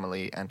his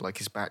family and like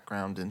his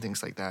background and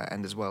things like that,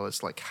 and as well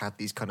as like had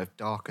these kind of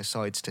darker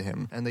sides to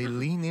him. And they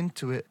lean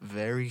into it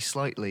very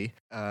slightly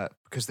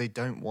because they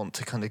don't want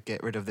to kind of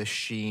get rid of the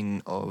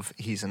sheen of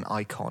he's an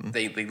icon.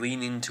 They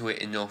lean into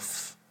it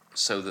enough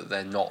so that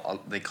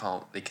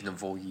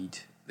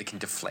they can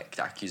deflect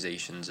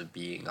accusations of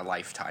being a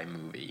Lifetime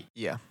movie.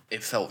 Yeah.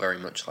 It felt very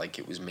much like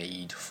it was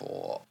made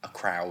for a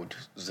crowd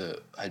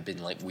that had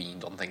been like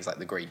weaned on things like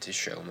The Greatest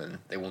Showman.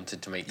 They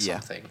wanted to make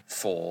something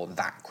for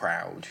that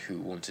crowd who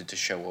wanted to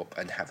show up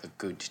and have a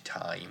good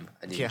time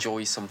and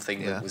enjoy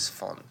something that was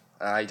fun.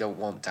 I don't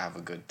want to have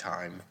a good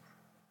time.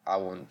 I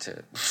want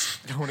to...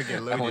 I want to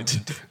get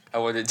loaded. I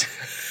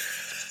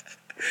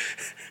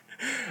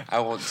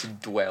want to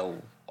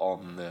dwell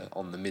on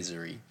the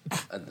misery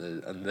and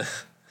the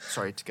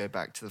Sorry to go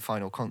back to the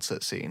final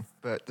concert scene,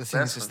 but the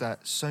thing is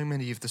that so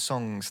many of the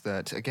songs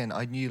that, again,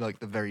 I knew like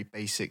the very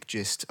basic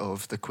gist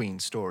of the Queen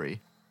story,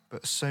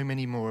 but so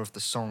many more of the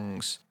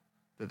songs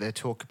that they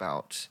talk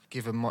about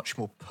give a much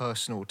more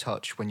personal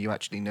touch when you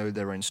actually know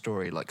their own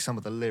story. Like some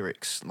of the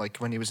lyrics, like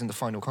when he was in the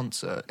final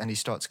concert and he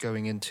starts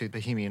going into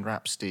Bohemian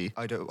Rhapsody,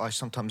 I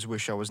sometimes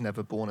wish I was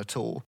never born at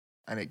all,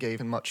 and it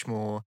gave him much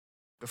more.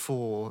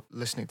 Before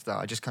listening to that,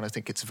 I just kind of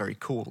think it's a very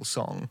cool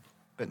song.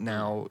 But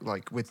now,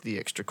 like, with the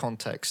extra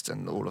context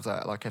and all of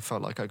that, like, I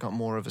felt like I got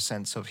more of a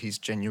sense of he's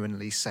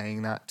genuinely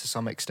saying that to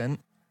some extent.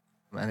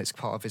 And it's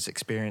part of his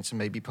experience and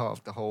maybe part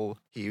of the whole,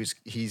 he's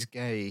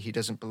gay, he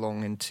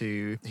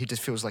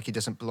just feels like he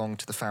doesn't belong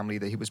to the family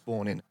that he was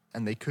born in.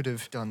 And they could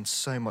have done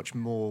so much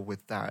more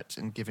with that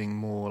and giving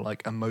more,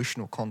 like,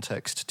 emotional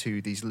context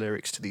to these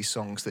lyrics, to these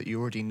songs that you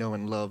already know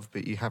and love,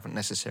 but you haven't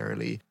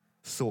necessarily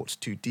thought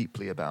too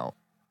deeply about.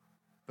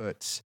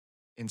 But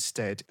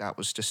instead, that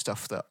was just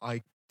stuff that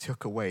I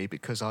took away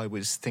because I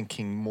was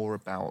thinking more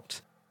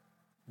about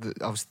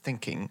I was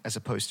thinking as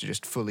opposed to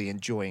just fully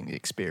enjoying the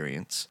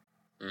experience.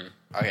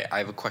 Okay, I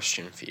have a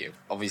question for you.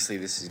 Obviously,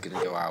 this is going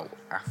to go out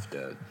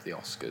after the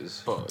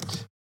Oscars,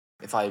 but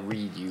if I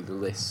read you the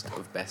list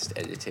of Best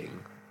Editing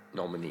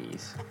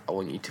nominees, I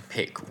want you to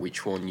pick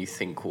which one you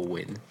think will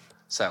win.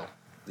 So,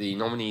 the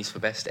nominees for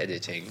Best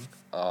Editing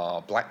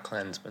are Black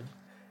Klansman,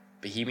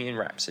 Bohemian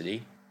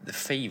Rhapsody, The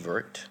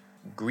Favourite,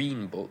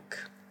 Green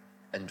Book,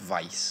 and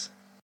Vice.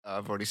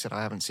 I've already said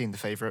I haven't seen The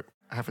Favourite.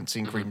 I haven't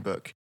seen Green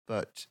Book,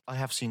 but I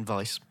have seen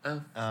Vice.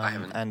 I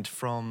haven't. And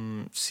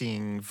from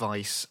seeing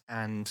Vice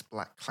and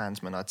Black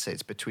Klansman, I'd say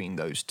it's between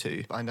those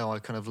two. I know I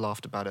kind of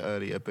laughed about it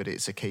earlier, but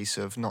it's a case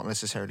of not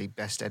necessarily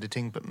best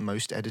editing, but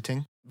most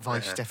editing.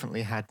 Vice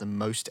definitely had the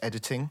most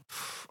editing.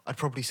 I'd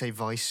probably say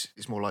Vice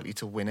is more likely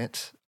to win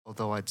it,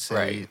 although I'd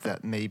say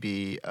that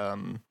maybe...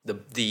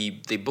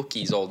 The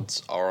bookies'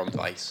 odds are on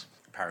Vice,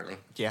 apparently.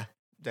 Yeah.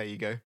 There you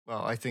go.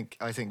 Well, I think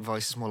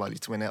Vice is more likely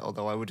to win it,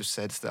 although I would have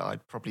said that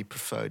I'd probably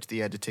preferred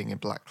the editing in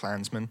Black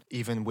Klansman,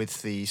 even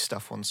with the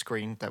stuff on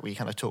screen that we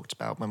kind of talked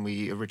about when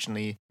we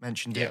originally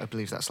mentioned it. I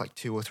believe that's like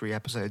 2 or 3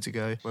 episodes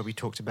ago where we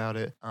talked about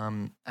it.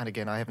 And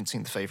again, I haven't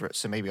seen The Favourite,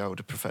 so maybe I would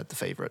have preferred The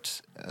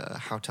Favourite.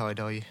 How tired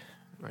are you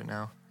right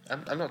now?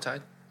 I'm not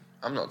tired.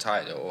 I'm not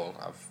tired at all.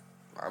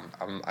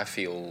 I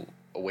feel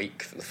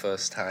awake for the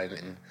first time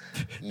in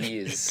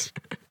years.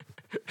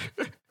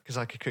 Because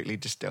I could quickly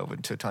just delve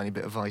into a tiny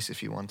bit of Vice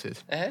if you wanted.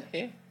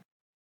 Yeah.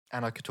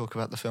 And I could talk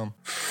about the film.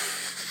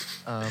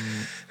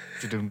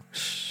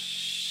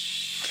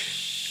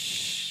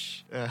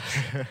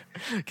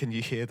 Can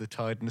you hear the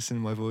tiredness in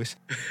my voice?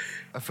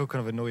 I feel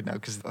kind of annoyed now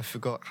because I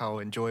forgot how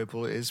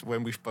enjoyable it is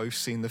when we've both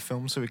seen the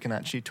film, so we can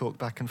actually talk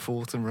back and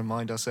forth and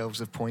remind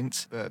ourselves of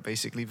points. But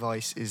basically,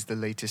 Vice is the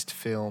latest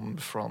film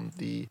from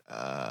the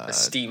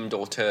esteemed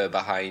auteur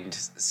behind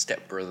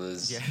Step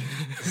Brothers. Yeah.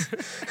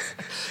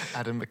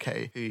 Adam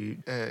McKay, who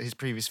his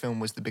previous film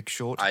was The Big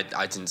Short. I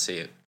didn't see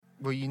it.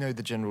 Well, you know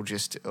the general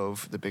gist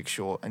of The Big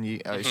Short, and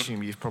I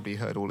assume you've probably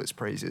heard all its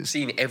praises.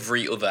 Seen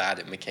every other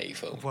Adam McKay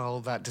film. Well,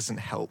 that doesn't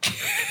help.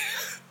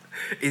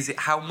 Is it,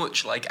 how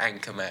much like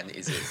Anchorman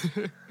is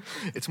it?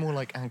 It's more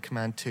like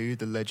Anchorman 2,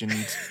 The Legend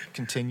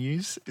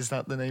Continues. Is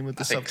that the name of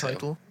the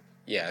subtitle? So.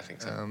 Yeah, I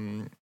think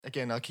so.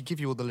 Again, I could give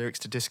you all the lyrics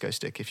to Disco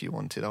Stick if you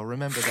wanted. I'll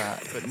remember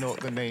that, but not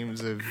the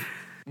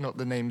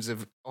names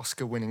of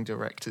Oscar-winning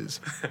directors.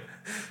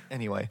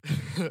 Anyway,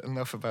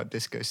 enough about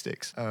Disco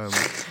Sticks.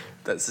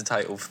 That's the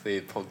title for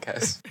the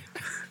podcast.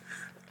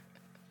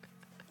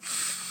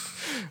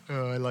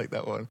 Oh, I like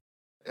that one.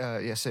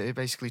 So it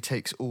basically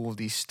takes all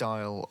the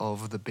style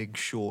of The Big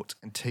Short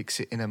and takes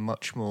it in a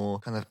much more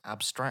kind of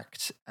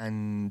abstract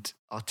and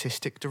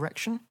artistic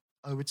direction,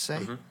 I would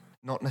say.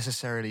 Not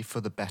necessarily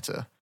for the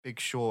better. Big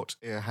Short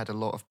had a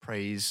lot of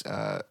praise,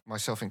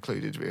 myself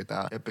included, with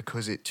that,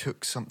 because it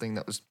took something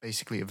that was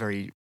basically a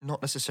very,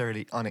 not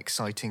necessarily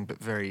unexciting, but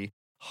very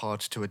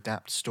hard to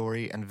adapt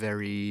story and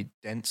very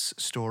dense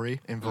story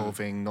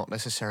involving not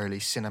necessarily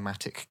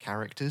cinematic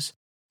characters.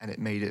 And it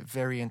made it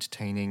very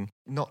entertaining,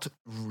 not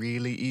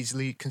really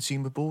easily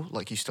consumable,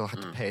 like you still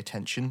had to pay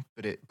attention,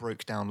 but it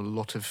broke down a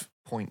lot of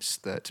points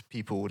that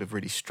people would have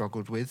really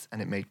struggled with,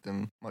 and it made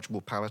them much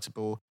more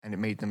palatable, and it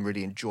made them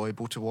really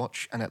enjoyable to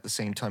watch, and at the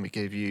same time it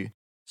gave you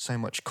so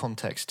much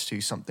context to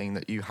something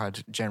that you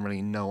had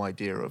generally no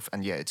idea of,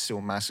 and yet it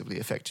still massively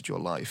affected your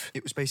life.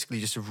 It was basically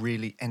just a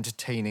really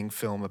entertaining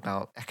film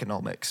about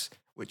economics,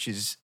 which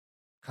is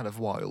kind of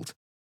wild.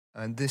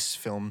 And this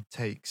film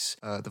takes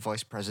the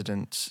Vice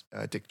President,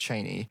 Dick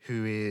Cheney,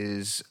 who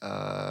is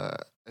a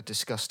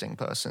disgusting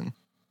person.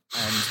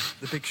 And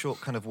The Big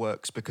Short kind of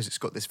works because it's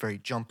got this very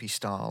jumpy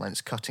style and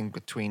it's cutting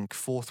between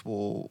fourth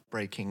wall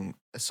breaking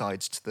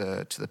asides to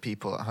the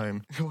people at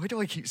home. Why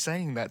do I keep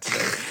saying that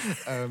today?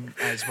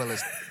 As well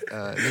as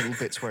little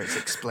bits where it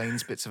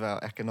explains bits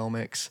about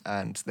economics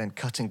and then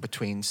cutting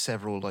between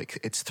several, like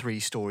it's 3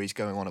 stories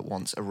going on at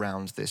once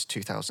around this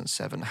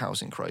 2007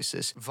 housing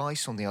crisis.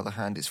 Vice, on the other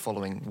hand, is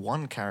following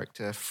one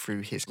character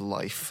through his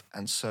life.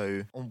 And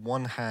so on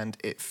one hand,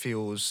 it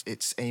feels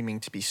it's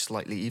aiming to be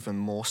slightly even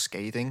more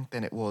scathing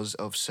than it was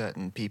of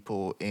certain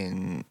people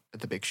in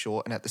The Big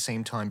Short, and at the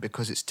same time,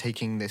 because it's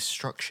taking this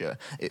structure,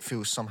 it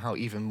feels somehow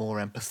even more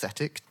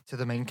empathetic to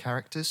the main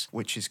characters,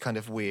 which is kind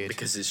of weird.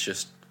 Because it's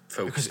just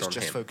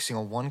focusing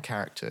on one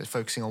character,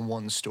 focusing on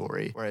one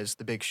story, whereas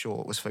The Big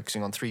Short was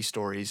focusing on 3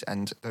 stories,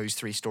 and those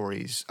 3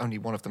 stories, only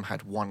one of them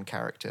had 1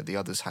 character, the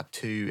others had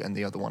 2, and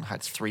the other one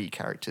had 3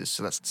 characters,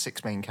 so that's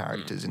 6 main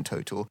characters in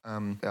total.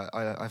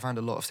 I found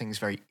a lot of things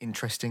very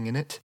interesting in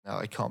it.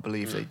 I can't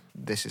believe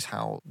this is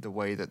how the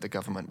way that the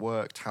government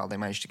worked, how they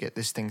managed to get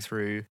this thing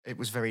through. It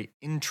was very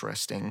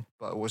interesting,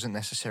 but I wasn't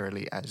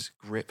necessarily as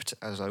gripped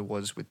as I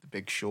was with The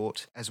Big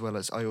Short, as well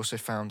as I also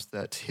found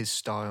that his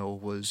style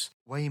was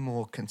way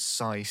more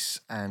concise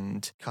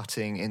and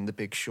cutting in The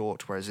Big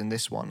Short, whereas in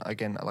this one,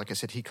 again, like I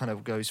said, he kind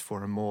of goes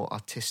for a more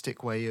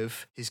artistic way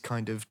of his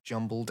kind of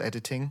jumbled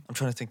editing. I'm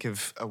trying to think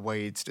of a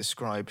way to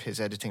describe his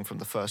editing from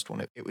the first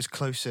one. It was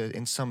closer,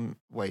 in some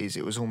ways,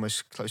 it was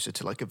almost closer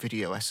to like a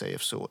video essay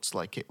of sorts,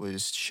 like it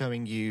was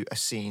showing you a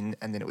scene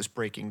and then it was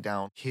breaking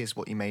down, here's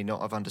what you may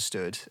not have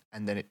understood,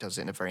 and then it does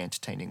it in a very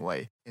entertaining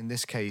way. In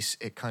this case,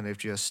 it kind of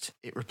just,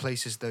 it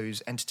replaces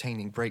those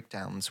entertaining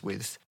breakdowns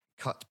with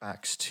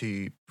cutbacks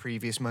to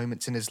previous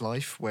moments in his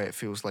life where it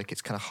feels like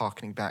it's kind of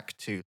harkening back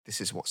to this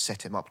is what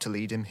set him up to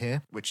lead him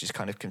here, which is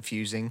kind of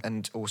confusing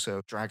and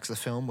also drags the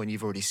film when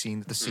you've already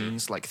seen the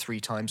scenes like 3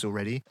 times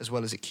already, as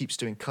well as it keeps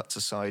doing cuts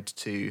aside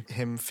to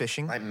him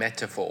fishing. Like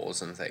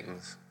metaphors and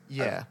things.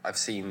 Yeah. I've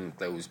seen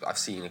those. I've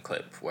seen a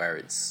clip where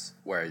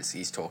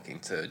he's talking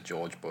to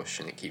George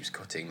Bush and it keeps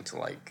cutting to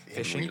like him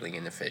Fishing? reeling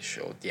in a fish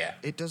or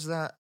It does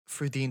that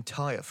through the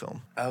entire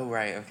film. Oh,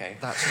 right, okay.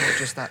 That's not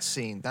just that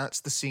scene.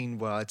 That's the scene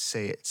where I'd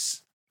say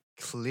it's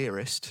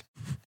clearest.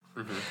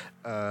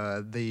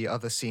 The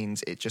other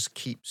scenes, it just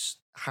keeps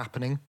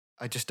happening.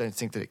 I just don't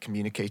think that it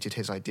communicated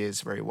his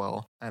ideas very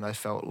well. And I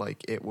felt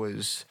like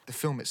the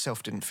film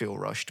itself didn't feel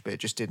rushed, but it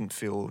just didn't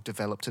feel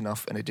developed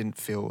enough, and it didn't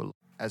feel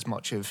as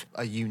much of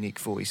a unique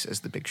voice as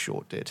The Big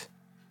Short did.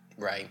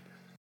 Right.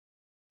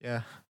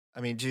 Yeah.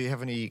 I mean, do you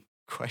have any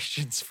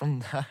questions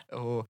from that?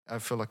 Or I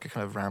feel like I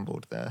kind of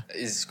rambled there.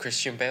 Is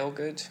Christian Bale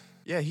good?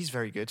 Yeah, he's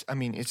very good. I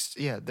mean,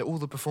 all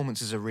the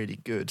performances are really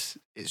good.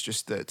 It's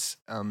just that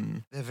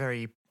they're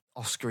very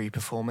Oscar-y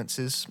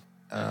performances.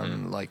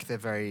 Like they're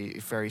very,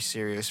 very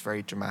serious,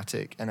 very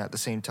dramatic, and at the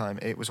same time,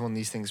 it was one of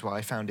these things where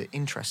I found it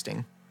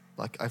interesting.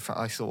 Like I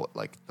thought,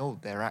 like, oh,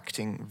 they're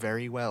acting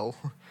very well,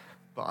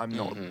 but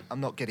I'm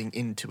not getting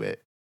into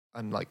it.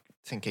 I'm like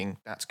thinking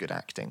that's good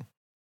acting.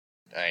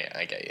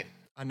 I get you.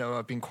 I know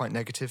I've been quite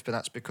negative, but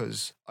that's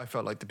because I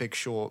felt like The Big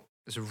Short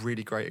is a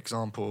really great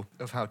example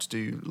of how to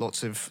do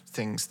lots of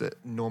things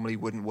that normally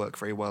wouldn't work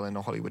very well in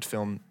a Hollywood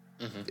film.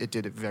 It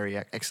did it very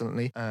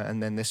excellently.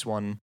 And then this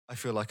one, I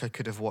feel like I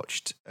could have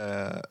watched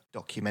a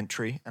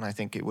documentary, and I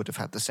think it would have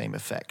had the same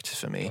effect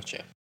for me.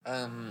 Gotcha.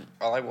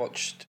 Well, I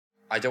watched.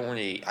 I don't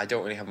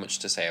really have much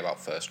to say about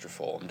First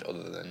Reformed,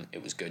 other than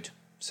it was good.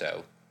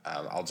 So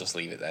I'll just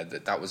leave it there.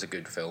 That was a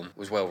good film. It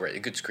was well written,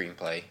 a good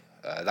screenplay.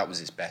 That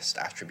was its best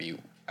attribute.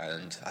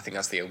 And I think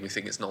that's the only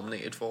thing it's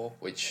nominated for,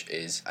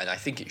 and I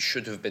think it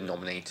should have been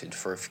nominated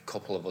for a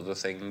couple of other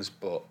things,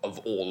 but of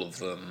all of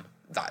them,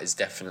 that is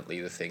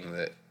definitely the thing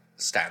that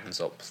stands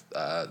up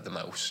the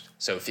most.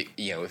 So if it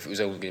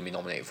was only going to be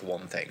nominated for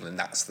one thing, then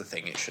that's the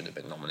thing it should have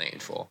been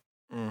nominated for.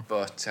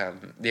 But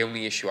the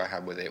only issue I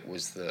had with it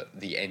was that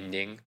the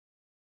ending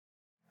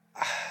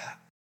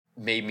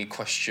made me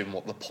question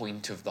what the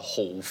point of the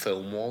whole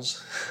film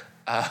was.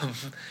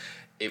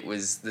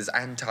 There's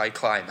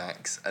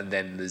anti-climax, and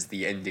then there's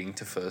the ending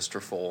to First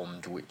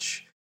Reformed,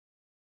 which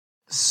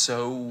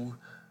so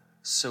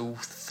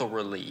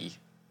thoroughly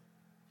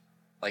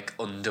like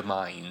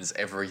undermines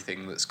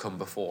everything that's come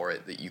before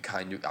it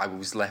that I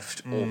was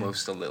left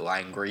almost a little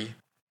angry.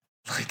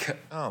 Like,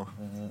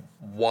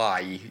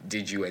 why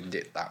did you end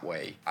it that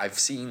way? I've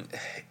seen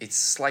it's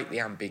slightly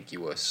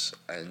ambiguous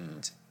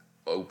and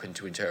open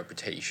to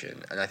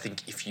interpretation, and I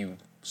think if you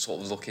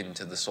sort of look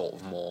into the sort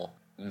of more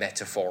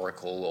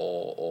metaphorical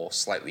or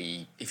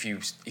slightly, if you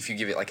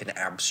give it like an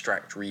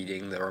abstract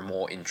reading, there are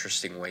more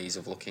interesting ways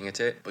of looking at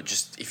it. But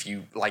just if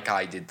you, like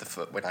I did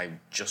when I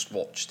just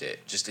watched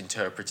it, just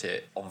interpret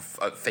it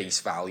at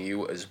face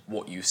value as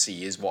what you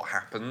see is what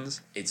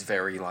happens, it's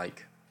very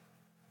like,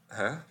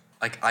 huh?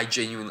 Like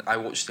I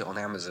watched it on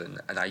Amazon,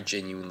 and I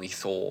genuinely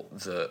thought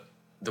that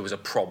there was a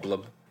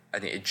problem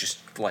and it had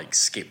just like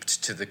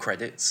skipped to the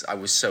credits. I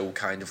was so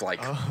kind of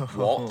like,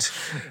 what?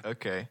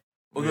 Okay.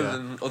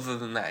 Other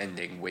than that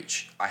ending,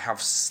 which I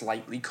have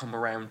slightly come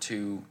around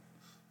to,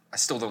 I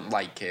still don't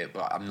like it,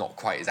 but I'm not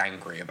quite as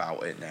angry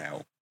about it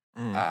now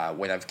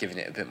when I've given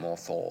it a bit more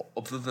thought.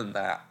 Other than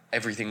that,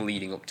 everything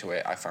leading up to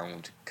it I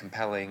found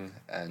compelling,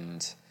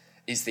 and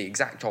it's the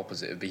exact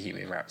opposite of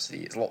Bohemian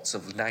Rhapsody. It's lots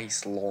of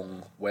nice,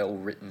 long,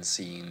 well-written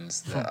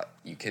scenes that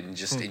you can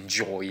just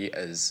enjoy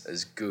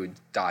as good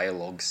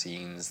dialogue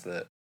scenes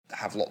that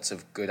have lots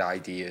of good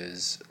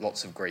ideas,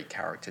 lots of great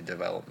character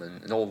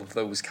development, and all of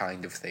those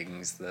kind of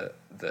things that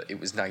it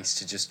was nice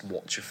to just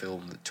watch a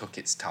film that took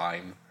its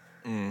time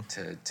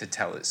to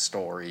tell its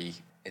story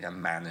in a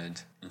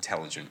mannered,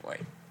 intelligent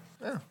way.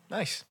 Oh,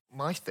 nice.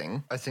 My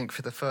thing, I think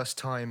for the first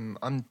time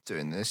I'm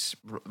doing this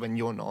when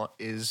you're not,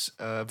 is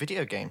a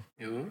video game.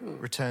 Ooh.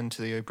 Return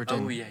to the Obra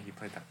Dinn. Oh, yeah, you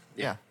played that.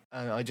 Yeah.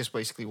 And I just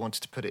basically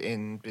wanted to put it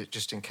in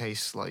just in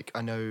case, like,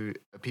 I know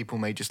people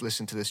may just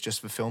listen to this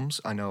just for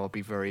films. I know I'll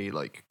be very,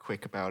 like,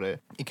 quick about it.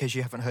 In case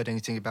you haven't heard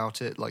anything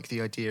about it, like,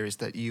 the idea is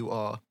that you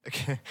are,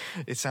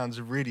 it sounds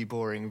really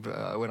boring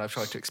but, when I've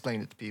tried to explain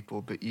it to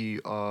people, but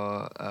you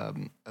are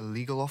a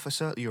legal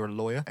officer, you're a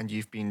lawyer, and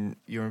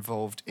you're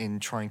involved in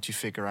trying to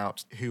figure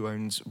out who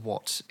owns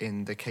what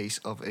in the case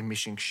of a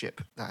missing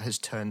ship that has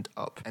turned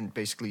up. And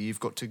basically you've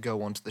got to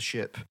go onto the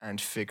ship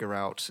and figure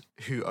out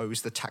who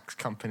owes the tax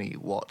company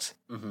what.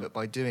 But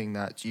by doing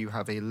that, you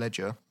have a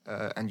ledger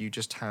and you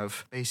just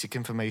have basic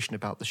information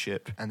about the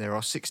ship. And there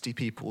are 60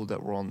 people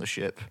that were on the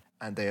ship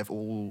and they have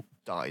all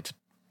died.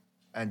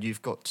 And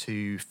you've got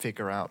to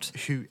figure out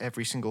who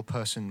every single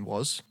person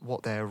was,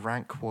 what their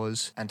rank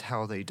was, and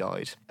how they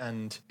died.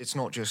 And it's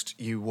not just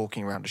you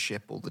walking around a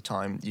ship all the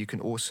time. You can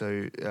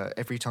also,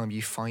 every time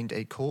you find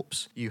a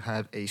corpse, you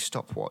have a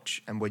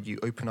stopwatch. And when you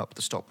open up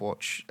the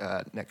stopwatch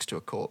next to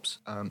a corpse,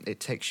 it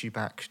takes you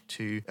back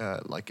to,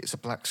 it's a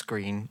black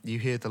screen. You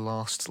hear the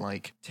last,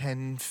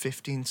 10,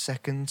 15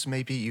 seconds,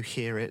 maybe. You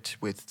hear it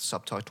with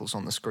subtitles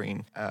on the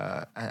screen.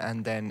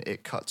 And then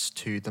it cuts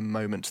to the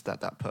moment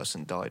that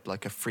person died,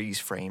 like a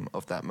freeze frame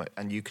of that,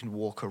 and you can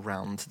walk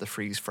around the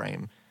freeze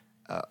frame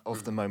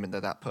of the moment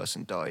that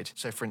person died.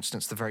 So, for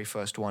instance, the very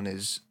first one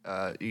is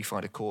you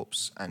find a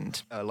corpse, and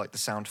the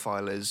sound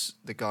file is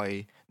the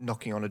guy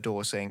knocking on a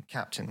door saying,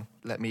 "Captain,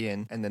 let me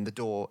in," and then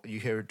you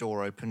hear a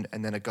door open,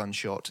 and then a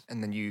gunshot,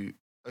 and then you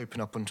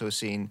open up onto a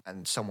scene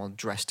and someone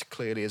dressed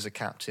clearly as a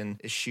captain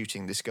is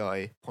shooting this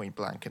guy point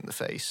blank in the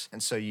face.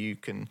 And so you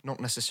can not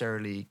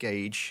necessarily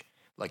gauge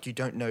Like, you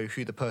don't know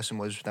who the person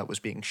was that was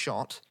being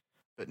shot,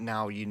 but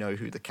now you know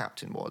who the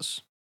captain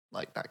was,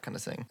 like that kind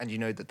of thing. And you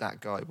know that that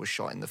guy was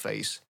shot in the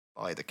face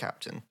by the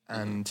captain.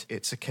 And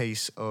it's a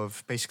case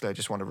of, basically, I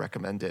just want to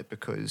recommend it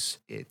because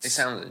It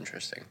sounds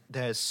interesting.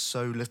 There's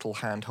so little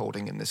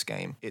hand-holding in this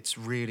game. It's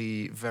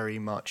really very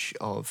much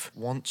of,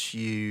 once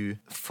you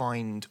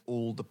find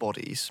all the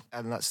bodies,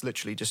 and that's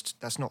literally just,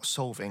 that's not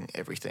solving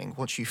everything.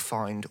 Once you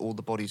find all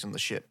the bodies on the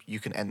ship, you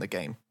can end the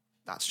game.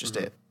 That's just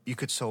it. You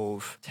could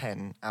solve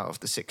 10 out of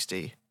the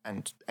 60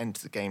 and end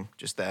the game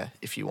just there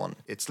if you want.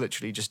 It's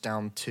literally just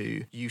down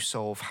to you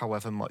solve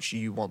however much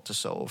you want to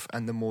solve,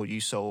 and the more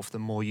you solve, the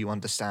more you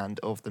understand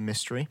of the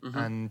mystery.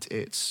 And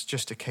it's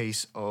just a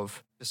case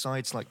of,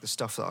 besides like the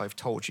stuff that I've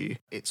told you,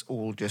 it's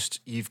all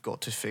just, you've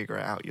got to figure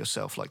it out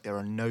yourself. Like, there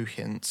are no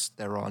hints,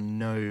 there are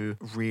no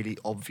really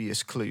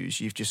obvious clues.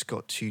 You've just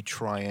got to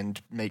try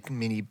and make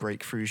mini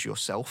breakthroughs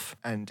yourself.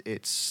 And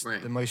it's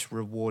the most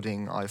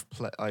rewarding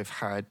I've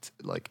had,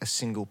 like, a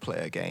single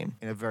player game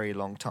in a very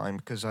long time,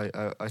 because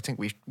I think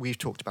we've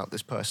talked about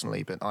this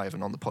personally, but I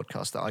haven't on the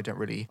podcast, that I don't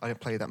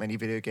play that many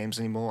video games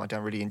anymore. I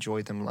don't really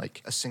enjoy them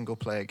like a single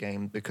player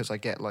game, because I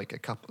get like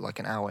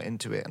an hour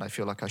into it and I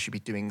feel like I should be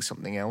doing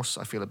something else.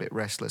 I feel a bit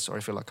restless, or I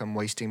feel like I'm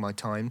wasting my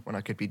time when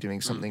I could be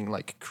doing something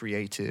like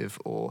creative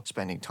or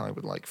spending time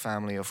with like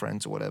family or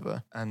friends or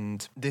whatever.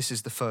 And this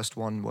is the first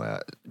one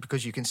where,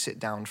 because you can sit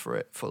down for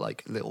it for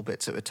like little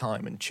bits at a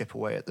time and chip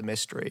away at the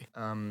mystery,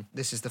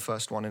 this is the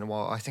first one in a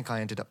while. I think I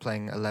ended up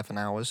playing 11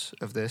 hours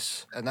of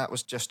this, and that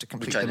was just to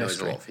complete the mystery. Which I know is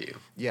a lot for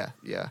you.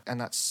 Yeah.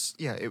 And that's,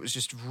 it was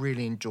just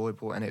really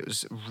enjoyable, and it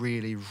was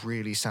really,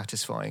 really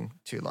satisfying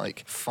to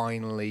like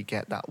finally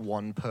get that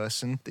one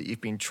person that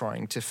you've been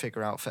trying to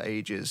figure out for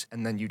ages,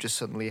 and then you just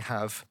suddenly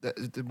have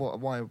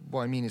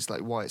what I mean is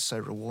like why it's so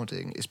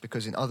rewarding is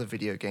because in other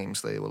video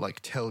games they will like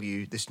tell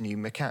you this new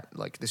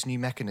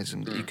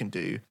mechanism that you can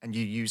do, and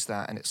you use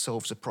that and it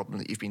solves a problem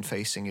that you've been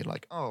facing. You're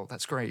like, oh,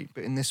 that's great.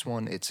 But in this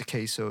one, it's a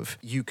case of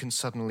you can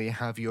suddenly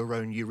have your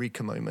own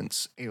eureka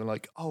moments. You're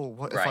like, oh,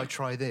 what if I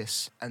try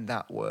this and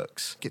that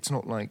works? It's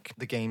not like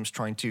the game's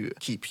trying to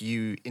keep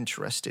you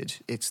interested.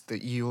 It's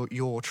that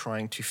you're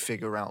trying to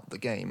figure out the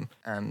game,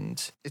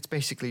 and it's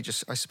basically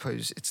just, I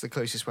suppose it's the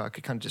closest way I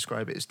could kind of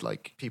describe it is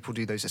like people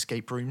do those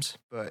escape rooms,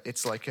 but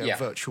it's like a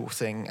virtual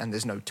thing and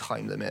there's no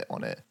time limit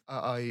on it.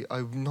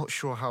 I'm not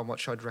sure how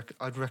much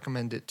I'd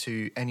recommend it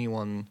to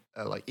anyone,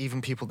 like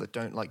even people that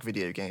don't like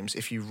video games.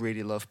 If you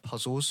really love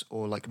puzzles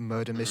or like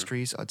murder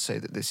mysteries, I'd say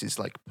that this is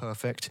like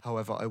perfect.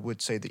 However, I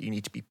would say that you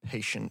need to be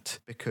patient,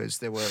 because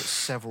there were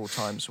several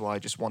times where I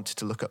just wanted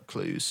to look up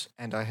clues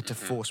and I had to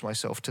force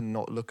myself to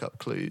not look up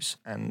clues.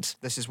 And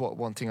this is what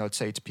one thing I would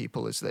say to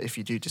people is that if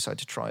you do decide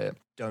to try it,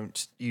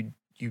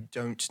 you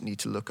don't need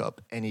to look up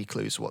any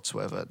clues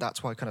whatsoever.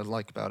 That's what I kind of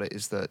like about it,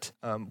 is that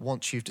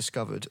once you've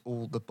discovered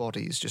all the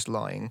bodies just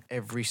lying,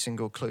 every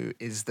single clue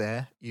is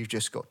there. You've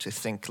just got to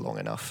think long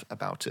enough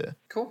about it.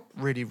 Cool.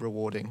 Really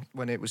rewarding.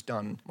 When it was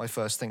done, my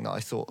first thing that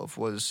I thought of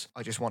was,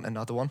 I just want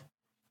another one.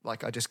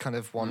 Like, I just kind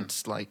of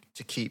want like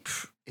to keep...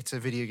 It's a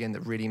video game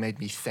that really made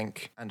me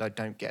think, and I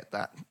don't get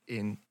that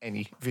in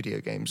any video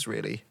games,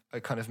 really. I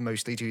kind of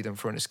mostly do them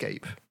for an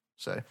escape.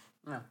 So...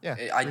 Yeah,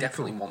 I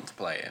definitely want to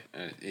play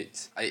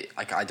it.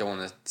 I don't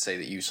want to say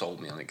that you sold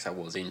me on it, because I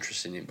was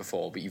interested in it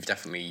before, but you've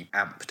definitely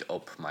amped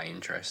up my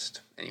interest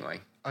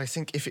anyway. I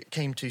think if it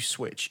came to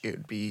Switch, it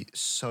would be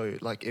so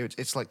like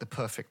it's like the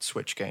perfect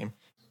Switch game.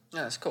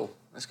 Yeah, that's cool.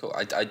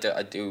 I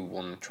do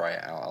want to try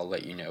it out. I'll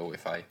let you know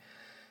if I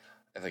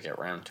get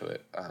around to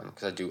it,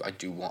 because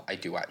I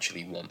do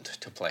actually want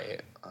to play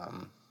it.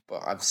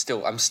 But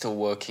I'm still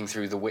working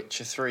through The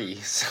Witcher 3,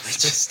 so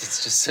it's just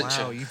such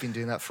Wow, you've been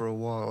doing that for a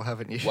while,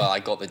 haven't you? Well, I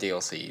got the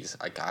DLCs.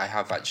 I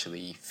have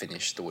actually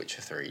finished The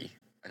Witcher 3,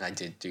 and I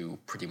did do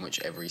pretty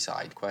much every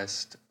side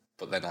quest,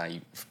 but then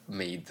I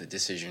made the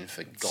decision,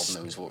 for God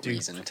knows what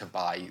reason, to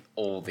buy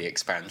all the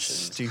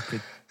expansions.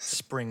 Stupid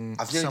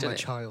summer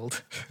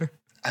child.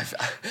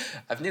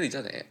 I've nearly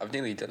done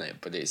it,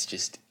 but it's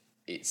just...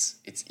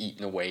 It's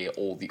eaten away at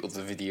all the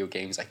other video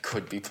games I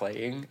could be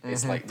playing.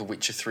 It's like The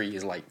Witcher 3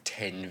 is like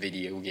 10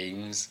 video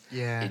games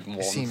in one.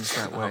 It seems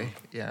that way,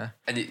 yeah.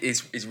 And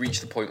it's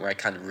reached the point where I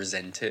kind of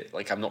resent it.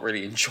 Like, I'm not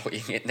really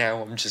enjoying it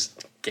now, I'm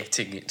just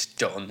getting it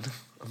done.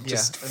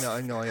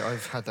 I know.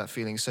 I've had that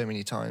feeling so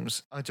many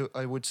times.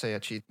 I would say,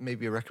 actually,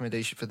 maybe a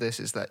recommendation for this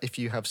is that if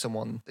you have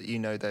someone that you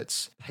know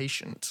that's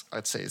patient,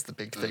 I'd say is the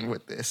big thing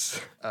with this,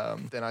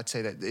 then I'd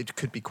say that it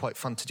could be quite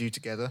fun to do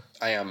together.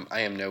 I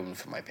am known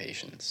for my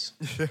patience.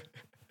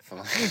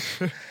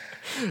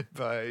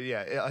 But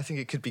yeah, I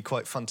think it could be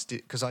quite fun to do,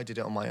 because I did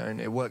it on my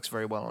own. It works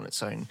very well on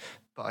its own.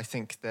 But I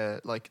think they're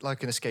like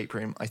an escape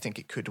room. I think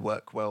it could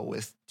work well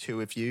with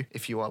two of you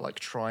if you are like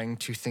trying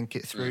to think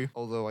it through.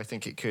 Although I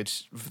think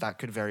that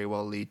could very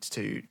well lead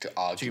to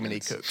too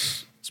many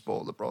cooks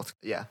spoil the broth.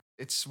 Yeah,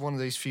 it's one of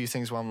those few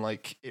things where I'm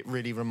like, it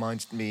really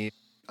reminded me.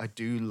 I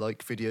do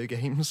like video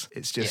games.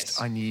 It's just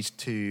I need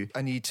to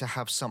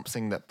have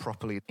something that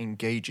properly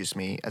engages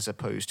me as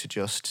opposed to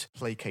just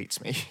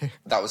placates me.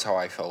 That was how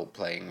I felt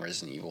playing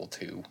Resident Evil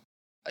 2.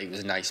 it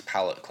was a nice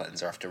palate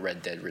cleanser after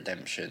Red Dead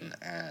Redemption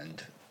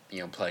and,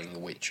 playing The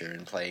Witcher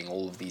and playing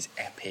all of these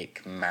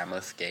epic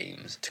mammoth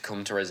games, to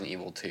come to Resident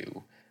Evil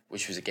 2,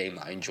 which was a game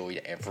that I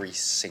enjoyed every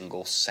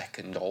single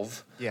second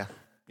of. Yeah,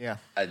 yeah.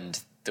 And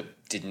that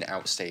didn't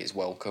outstay its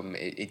welcome.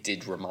 It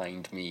did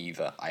remind me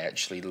that I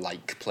actually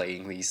like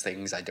playing these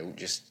things. I don't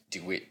just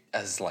do it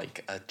as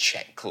like a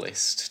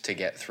checklist to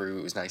get through.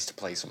 It was nice to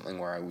play something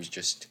where I was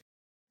just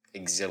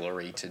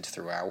exhilarated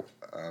throughout.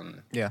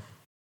 Yeah.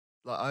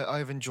 Like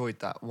I've enjoyed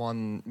that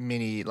one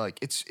mini, like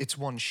it's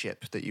one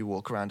ship that you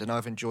walk around, and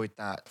I've enjoyed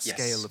that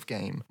scale of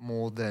game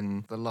more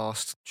than the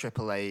last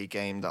AAA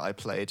game that I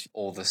played.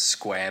 Or the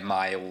square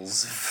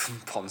miles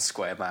upon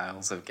square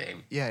miles of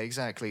game. Yeah,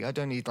 exactly. I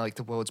don't need like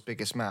the world's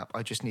biggest map.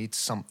 I just need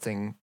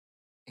something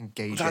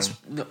engaging.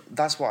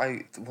 That's what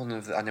I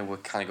know we're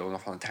kind of going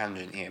off on a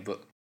tangent here,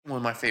 but one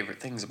of my favourite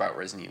things about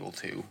Resident Evil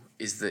 2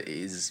 is that it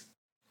is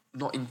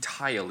not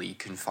entirely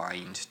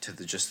confined to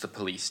just the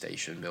police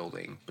station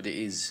building, but it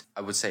is,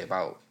 I would say,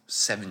 about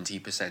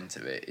 70%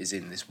 of it is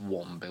in this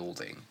one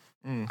building.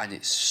 And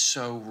it's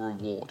so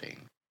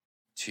rewarding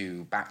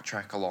to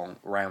backtrack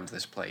around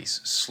this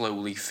place,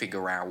 slowly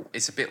figure out.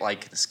 It's a bit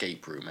like an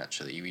escape room,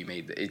 actually.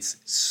 It's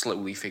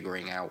slowly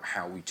figuring out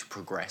how to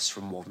progress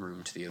from one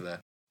room to the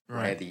other,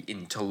 where the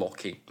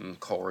interlocking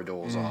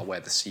corridors are, where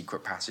the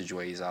secret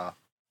passageways are,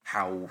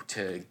 how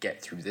to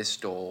get through this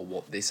door,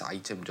 what this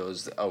item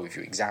does. Oh, if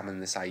you examine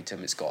this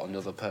item, it's got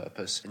another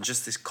purpose. And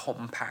just this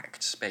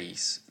compact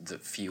space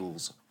that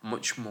feels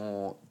much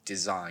more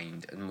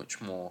designed and much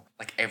more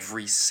like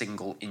every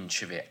single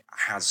inch of it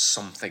has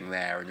something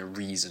there and a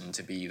reason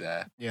to be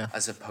there. Yeah.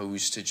 As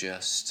opposed to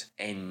just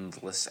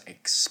endless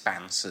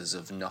expanses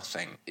of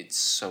nothing. It's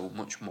so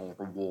much more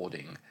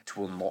rewarding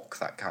to unlock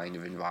that kind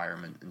of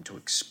environment and to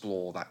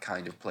explore that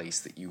kind of place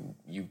that you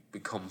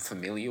become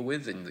familiar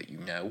with and that you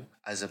know,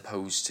 as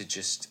opposed to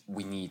just,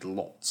 we need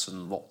lots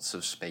and lots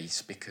of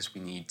space because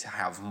we need to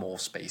have more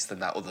space than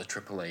that other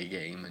AAA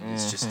game, and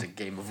it's just a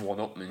game of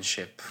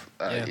one-upmanship.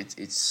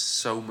 It's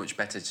so much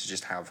better to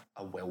just have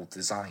a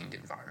well-designed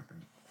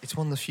environment. It's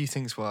one of the few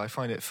things where I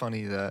find it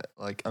funny that,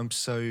 like,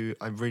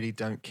 I really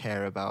don't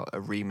care about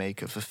a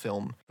remake of a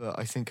film, but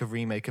I think a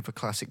remake of a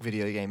classic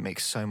video game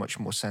makes so much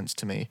more sense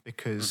to me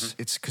because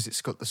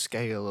it's got the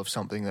scale of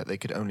something that they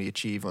could only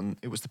achieve on,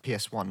 it was the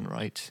PS1,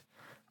 right?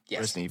 Yes.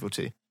 Resident Evil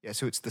 2. Yeah,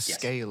 so it's the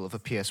scale of a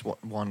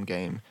PS1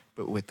 game,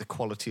 but with the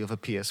quality of a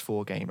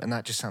PS4 game, and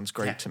that just sounds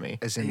great to me.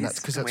 As in,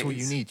 that's all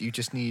you need. You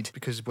just need,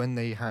 because when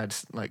they had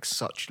like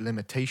such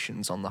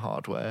limitations on the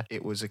hardware,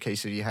 it was a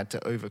case of you had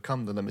to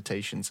overcome the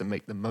limitations and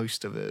make the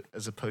most of it,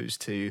 as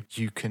opposed to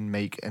you can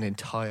make an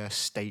entire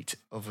state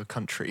of a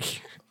country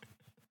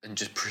and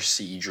just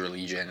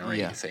procedurally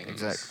generate things.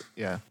 Exactly.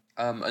 Yeah.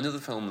 Another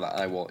film that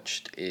I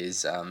watched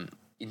is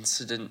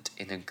Incident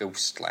in a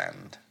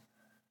Ghostland.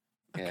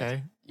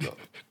 Okay.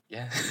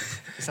 Yeah.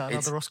 Is that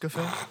another Oscar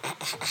film?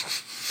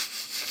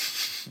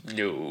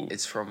 No.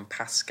 It's from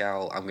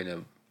Pascal. I'm going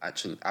to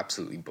actually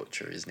absolutely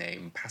butcher his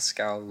name.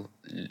 Pascal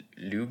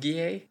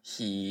Laugier.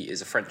 He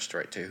is a French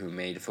director who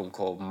made a film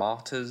called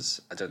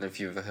Martyrs. I don't know if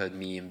you've ever heard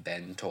me and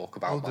Ben talk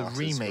about Martyrs. Oh, the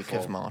remake before.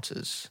 of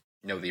Martyrs.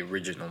 No, the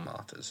original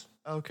Martyrs.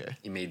 Okay.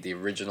 He made the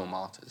original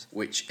Martyrs,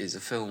 which is a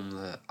film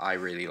that I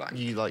really like.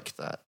 You like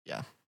that,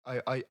 yeah.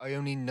 I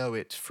only know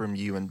it from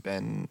you and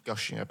Ben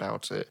gushing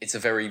about it. It's a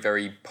very,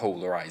 very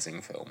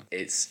polarizing film.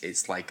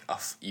 It's like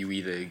you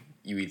either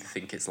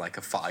think it's like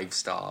a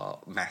 5-star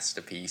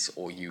masterpiece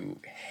or you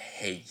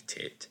hate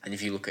it. And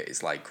if you look at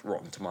its like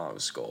Rotten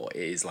Tomatoes score,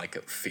 it is like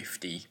at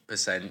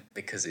 50%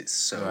 because it's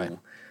so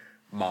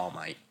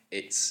Marmite.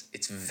 It's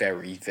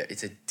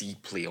a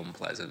deeply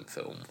unpleasant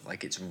film.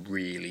 Like, it's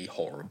really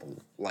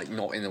horrible. Like,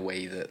 not in a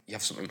way that you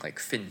have something like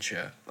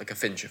Fincher, like a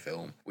Fincher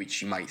film,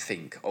 which you might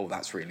think, oh,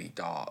 that's really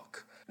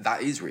dark.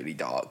 That is really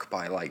dark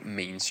by, like,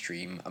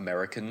 mainstream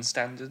American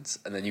standards.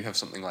 And then you have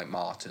something like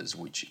Martyrs,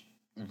 which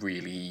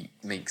really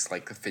makes,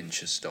 like, the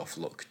Fincher stuff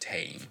look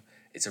tame.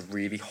 It's a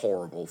really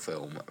horrible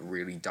film, a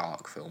really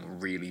dark film, a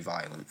really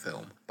violent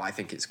film. But I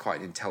think it's quite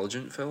an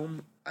intelligent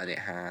film, and it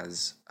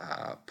has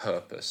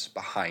purpose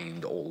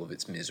behind all of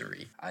its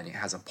misery, and it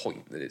has a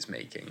point that it's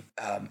making.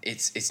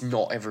 It's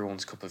not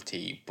everyone's cup of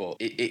tea, but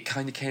it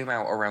kind of came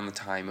out around the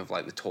time of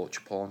like the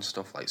torture porn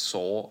stuff like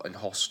Saw and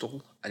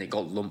Hostel, and it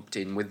got lumped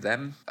in with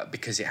them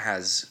because it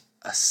has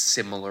a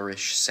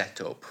similar-ish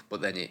setup,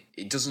 but then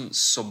it doesn't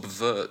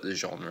subvert the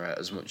genre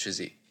as much as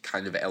it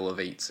kind of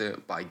elevates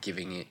it by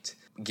giving it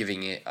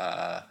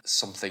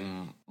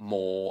something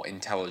more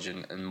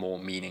intelligent and more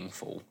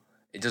meaningful.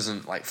 It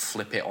doesn't like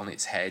flip it on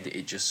its head.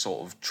 It just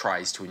sort of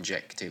tries to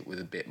inject it with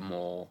a bit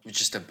more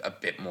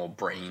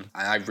brain.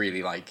 And I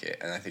really like it.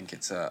 And I think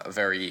it's a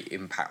very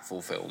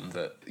impactful film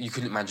that you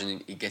couldn't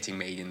imagine it getting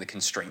made in the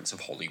constraints of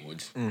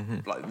Hollywood,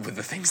 like with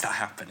the things that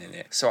happen in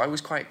it. So I was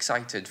quite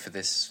excited for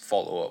this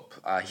follow-up.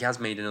 He has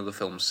made another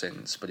film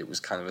since, but it was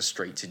kind of a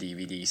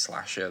straight-to-DVD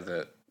slasher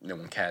that no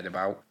one cared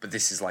about. But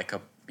this is like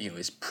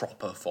his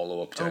proper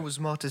follow-up to Oh, it. was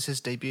Martyrs his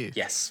debut?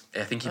 Yes,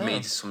 I think he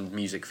made some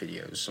music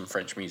videos, some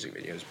French music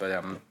videos,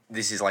 but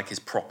this is like his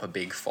proper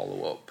big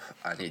follow-up,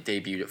 and it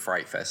debuted at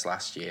Fright Fest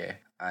last year,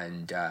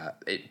 and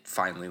it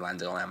finally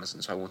landed on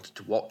Amazon, so I wanted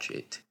to watch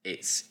it.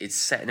 It's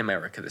set in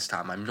America this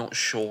time. I'm not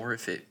sure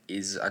if it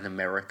is an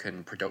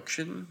American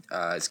production.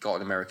 It's got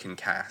an American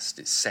cast.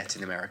 It's set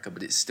in America,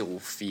 but it still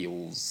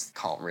feels...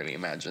 Can't really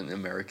imagine an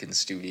American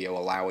studio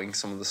allowing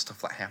some of the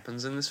stuff that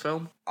happens in this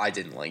film. I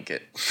didn't like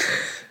it.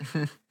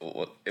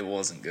 It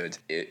wasn't good.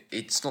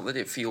 It's not that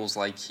it feels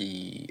like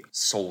he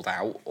sold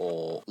out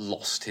or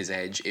lost his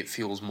edge. It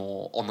feels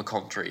more, on the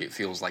contrary, it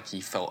feels like he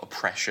felt a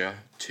pressure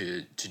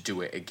to do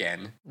it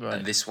again. Right.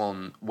 And this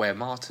one, where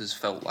Martyrs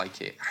felt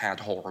like it had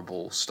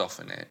horrible stuff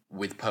in it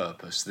with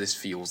purpose, this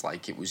feels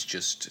like it was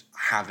just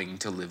having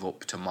to live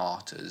up to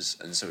Martyrs,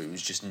 and so it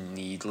was just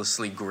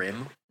needlessly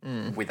grim.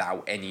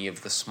 Without any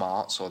of the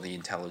smarts or the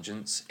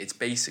intelligence. It's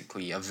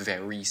basically a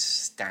very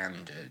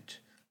standard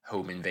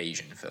home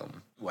invasion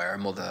film where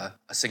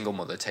a single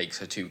mother takes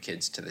her 2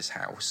 kids to this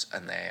house,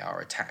 and they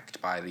are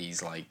attacked by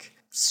these like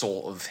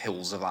sort of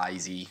Hills of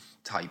Isey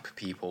type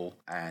people,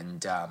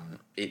 and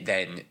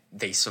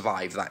they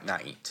survive that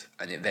night,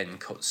 and it then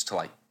cuts to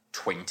like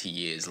 20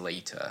 years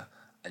later,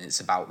 and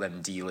it's about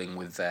them dealing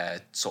with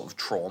their sort of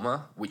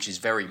trauma, which is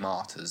very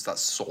Martyrs.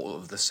 That's sort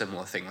of the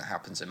similar thing that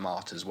happens in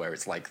Martyrs, where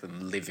it's like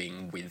them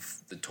living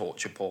with the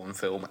torture porn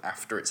film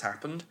after it's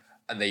happened.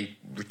 And they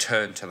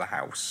return to the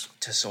house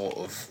to sort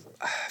of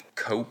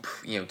cope,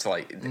 to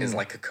like, as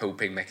like a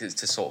coping mechanism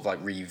to sort of like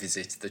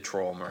revisit the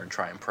trauma and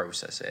try and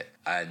process it.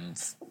 And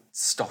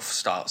stuff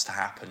starts to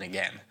happen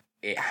again.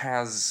 It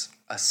has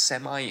a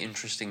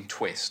semi-interesting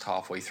twist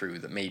halfway through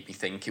that made me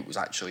think it was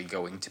actually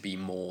going to be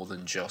more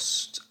than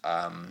just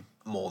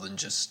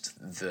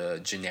the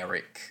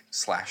generic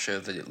slasher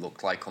that it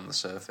looked like on the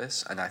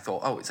surface. And I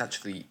thought, oh, it's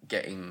actually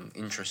getting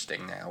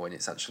interesting now, and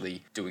it's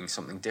actually doing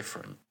something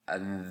different.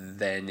 And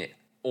then it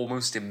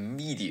almost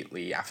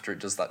immediately after it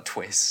does that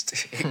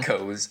twist, it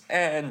goes,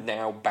 and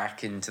now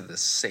back into the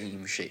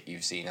same shit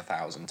you've seen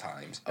 1,000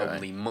 times,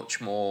 only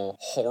much more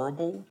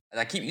horrible. And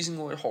I keep using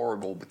the word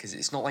horrible because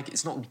it's not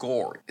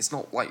gory. It's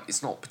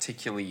not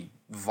particularly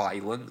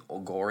violent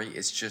or gory.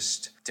 It's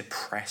just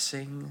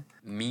depressing,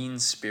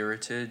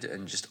 mean-spirited,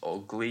 and just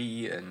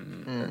ugly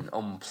and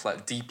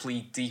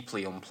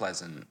deeply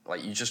unpleasant.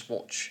 Like you're just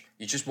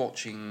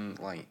watching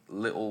like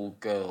little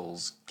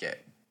girls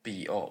get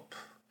beat up.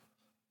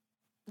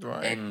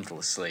 Right.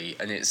 Endlessly,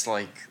 and it's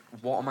like,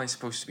 what am I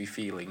supposed to be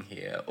feeling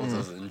here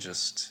other than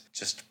just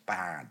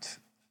bad?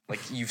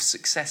 Like, you've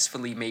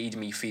successfully made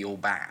me feel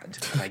bad,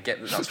 and I get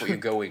that that's what you're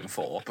going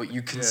for, but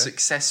you can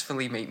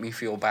successfully make me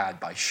feel bad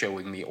by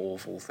showing me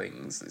awful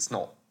things. That's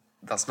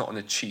not an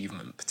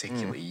achievement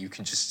particularly.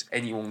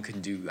 Anyone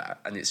can do that,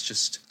 and it's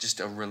just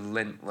a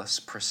relentless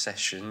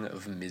procession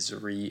of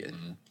misery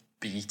and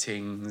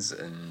beatings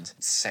and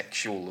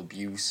sexual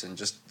abuse and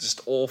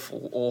just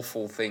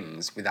awful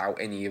things without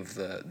any of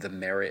the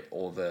merit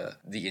or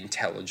the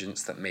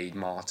intelligence that made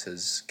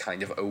Martyrs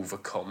kind of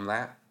overcome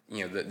that.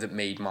 That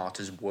made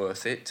Martyrs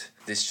worth it.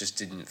 This just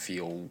didn't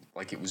feel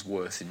like it was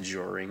worth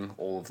enduring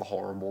all of the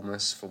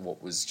horribleness for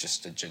what was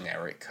just a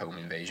generic home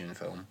invasion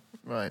film.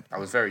 Right. I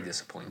was very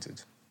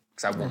disappointed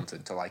because I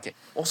wanted to like it.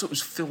 Also, it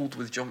was filled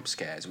with jump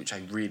scares, which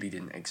I really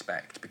didn't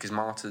expect, because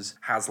Martyrs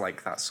has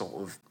like that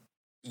sort of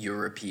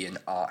European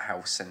art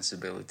house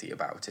sensibility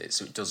about it,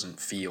 so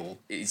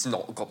it's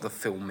not got the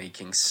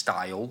filmmaking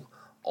style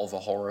of a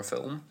horror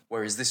film,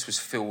 whereas this was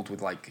filled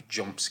with like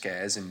jump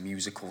scares and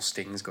musical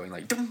stings going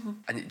like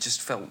dum, and it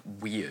just felt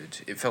weird.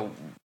 It felt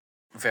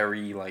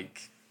very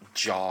like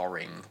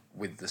jarring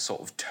with the sort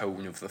of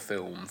tone of the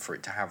film for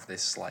it to have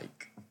this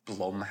like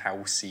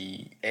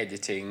Blumhousey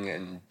editing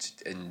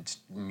and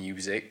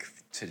music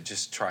to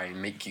just try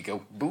and make you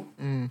go boo.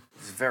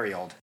 It's very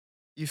odd.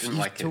 You've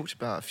talked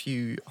about a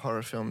few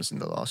horror films in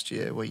the last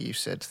year where you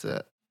said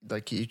that,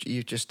 like,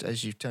 you just,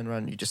 as you've turned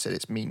around, you just said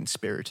it's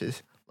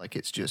mean-spirited. Like,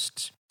 it's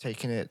just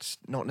taken it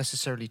not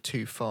necessarily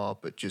too far,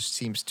 but just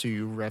seems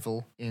to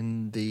revel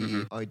in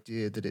the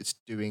idea that it's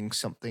doing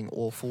something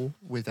awful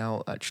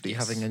without actually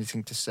having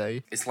anything to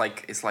say. It's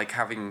like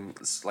having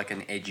like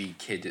an edgy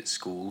kid at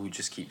school who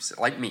just keeps,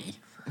 like me,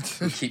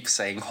 who keeps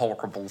saying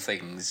horrible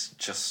things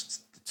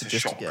just to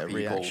shock get a people.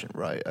 Reaction,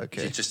 right?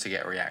 Okay. Just to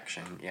get a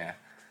reaction, yeah.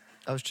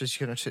 I was just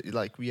going to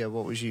like, yeah.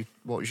 What was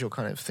your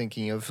kind of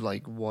thinking of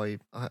like why?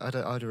 I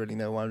don't really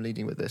know why I'm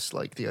leading with this.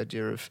 Like the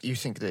idea of, you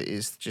think that it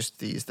is just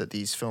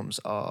these films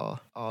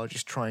are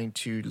just trying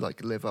to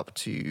like live up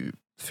to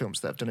films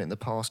that have done it in the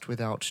past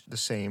without the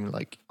same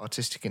like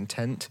artistic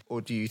intent,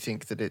 or do you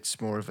think that it's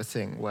more of a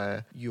thing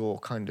where you're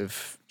kind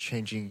of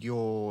changing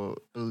your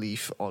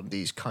belief on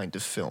these kind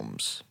of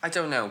films? I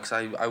don't know, because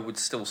I would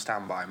still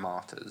stand by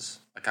Martyrs.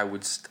 Like I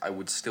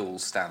would still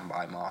stand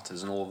by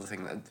Martyrs and all the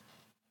thing that.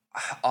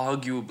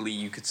 Arguably,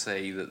 you could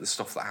say that the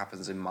stuff that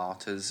happens in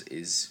Martyrs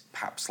is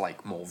perhaps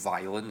like more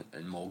violent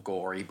and more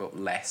gory, but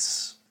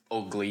less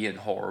ugly and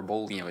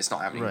horrible. It's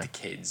not happening to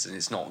kids, and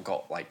it's not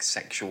got like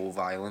sexual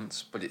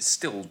violence, but it's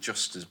still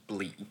just as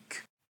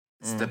bleak.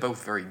 They're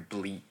both very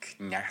bleak,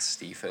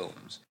 nasty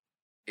films.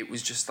 It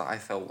was just that I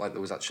felt like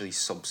there was actually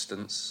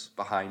substance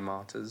behind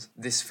Martyrs.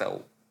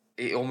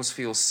 It almost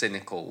feels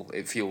cynical.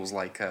 It feels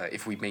like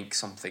if we make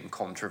something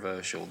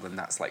controversial, then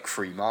that's like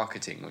free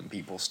marketing when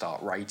people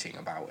start writing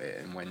about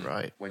it and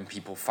when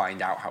people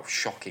find out how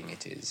shocking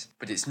it is.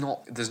 But it's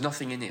not. There's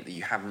nothing in it that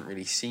you haven't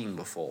really seen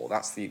before.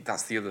 That's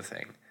the other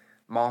thing.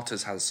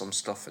 Martyrs has some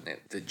stuff in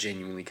it that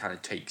genuinely kind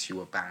of takes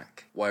you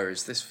aback.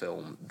 Whereas this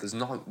film, there's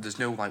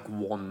no like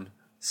one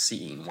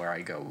scene where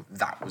I go,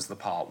 that was the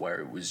part where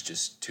it was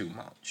just too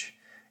much.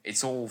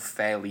 It's all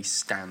fairly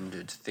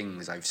standard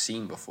things I've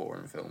seen before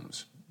in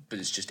films, but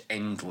it's just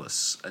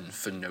endless and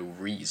for no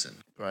reason.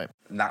 Right.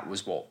 And that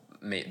was what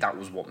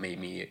made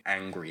me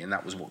angry, and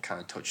that was what kind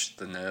of touched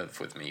the nerve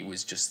with me.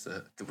 Was just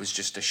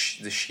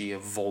the sheer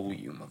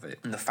volume of it,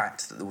 and the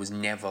fact that there was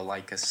never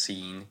like a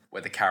scene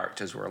where the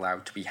characters were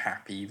allowed to be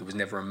happy. There was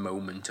never a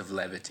moment of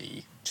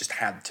levity. Just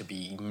had to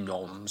be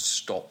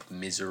non-stop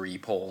misery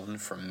porn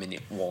from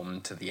minute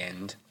 1 to the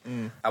end.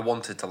 I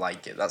wanted to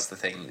like it. That's the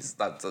thing.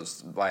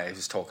 That's why I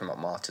was talking about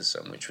Martyrs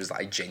so much, was that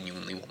I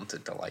genuinely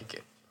wanted to like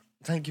it.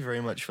 Thank you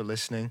very much for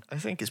listening. I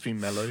think it's been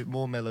mellow,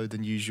 more mellow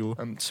than usual,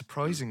 and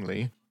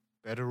surprisingly,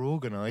 better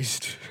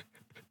organised.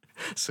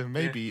 So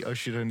maybe I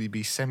should only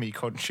be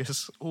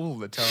semi-conscious all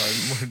the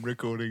time when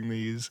recording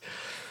these.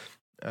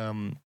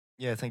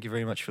 Yeah, thank you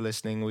very much for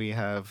listening. We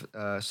have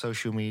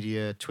social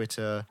media,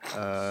 Twitter,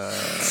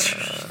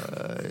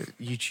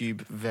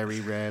 YouTube very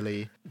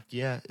rarely.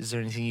 Yeah, is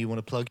there anything you want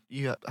to plug?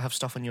 You have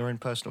stuff on your own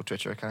personal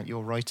Twitter account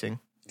you're writing.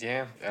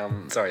 Yeah,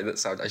 sorry,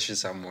 I should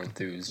sound more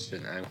enthused,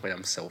 shouldn't I, when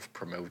I'm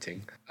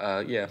self-promoting.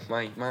 Yeah,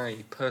 my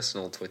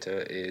personal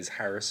Twitter is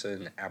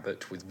Harrison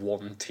Abbott with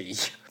 1 T,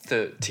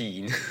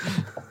 13.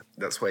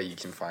 That's where you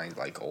can find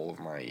like all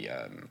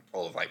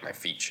of my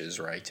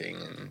features writing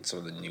and some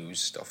of the news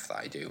stuff that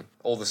I do.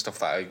 All the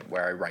stuff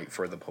where I write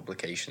for other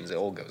publications, it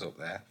all goes up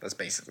there. That's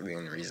basically the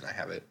only reason I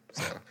have it.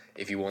 So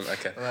if you want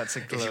like well, that's a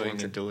glowing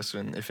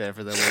endorsement if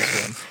ever there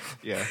was one.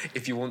 Yeah.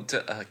 If you want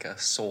like a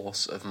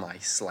source of my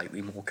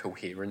slightly more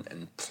coherent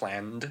and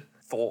planned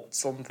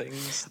thoughts on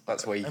things,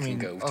 that's where you can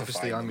go to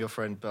obviously find I'm them. your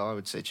friend, but I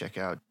would say check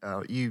out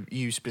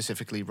you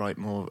specifically write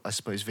more, I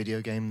suppose, video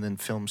game than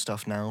film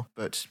stuff now,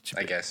 but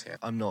I guess, yeah.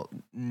 I'm not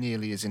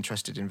nearly as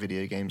interested in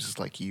video games as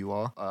like you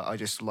are. I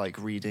just like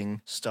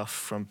reading stuff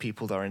from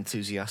people that are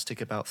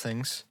enthusiastic about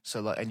things. So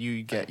like, and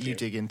you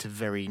dig into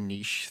very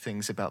niche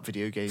things about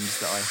video games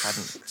that I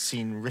hadn't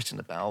seen written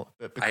about,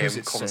 but because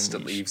it's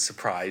constantly so niche,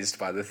 surprised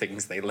by the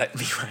things they let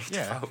me write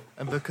about.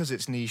 and because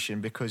it's niche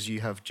and because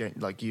you have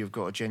you've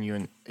got a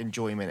genuine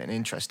enjoyment and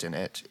interest in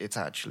it, it's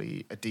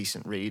actually a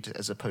decent read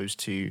as opposed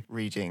to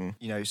reading,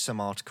 some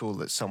article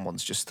that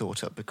someone's just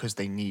thought up because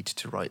they need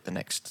to write the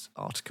next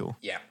article.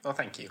 Yeah. Well,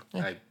 thank you.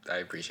 Yeah. I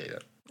appreciate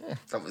it. Yeah.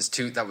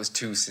 That was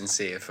too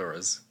sincere for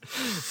us.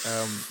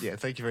 Yeah,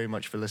 thank you very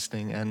much for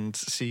listening, and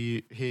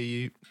hear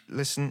you,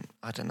 listen,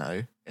 I don't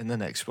know, in the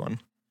next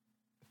one.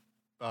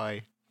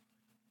 Bye.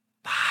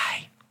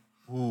 Bye.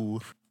 Ooh.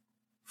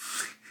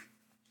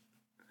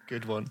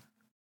 Good one.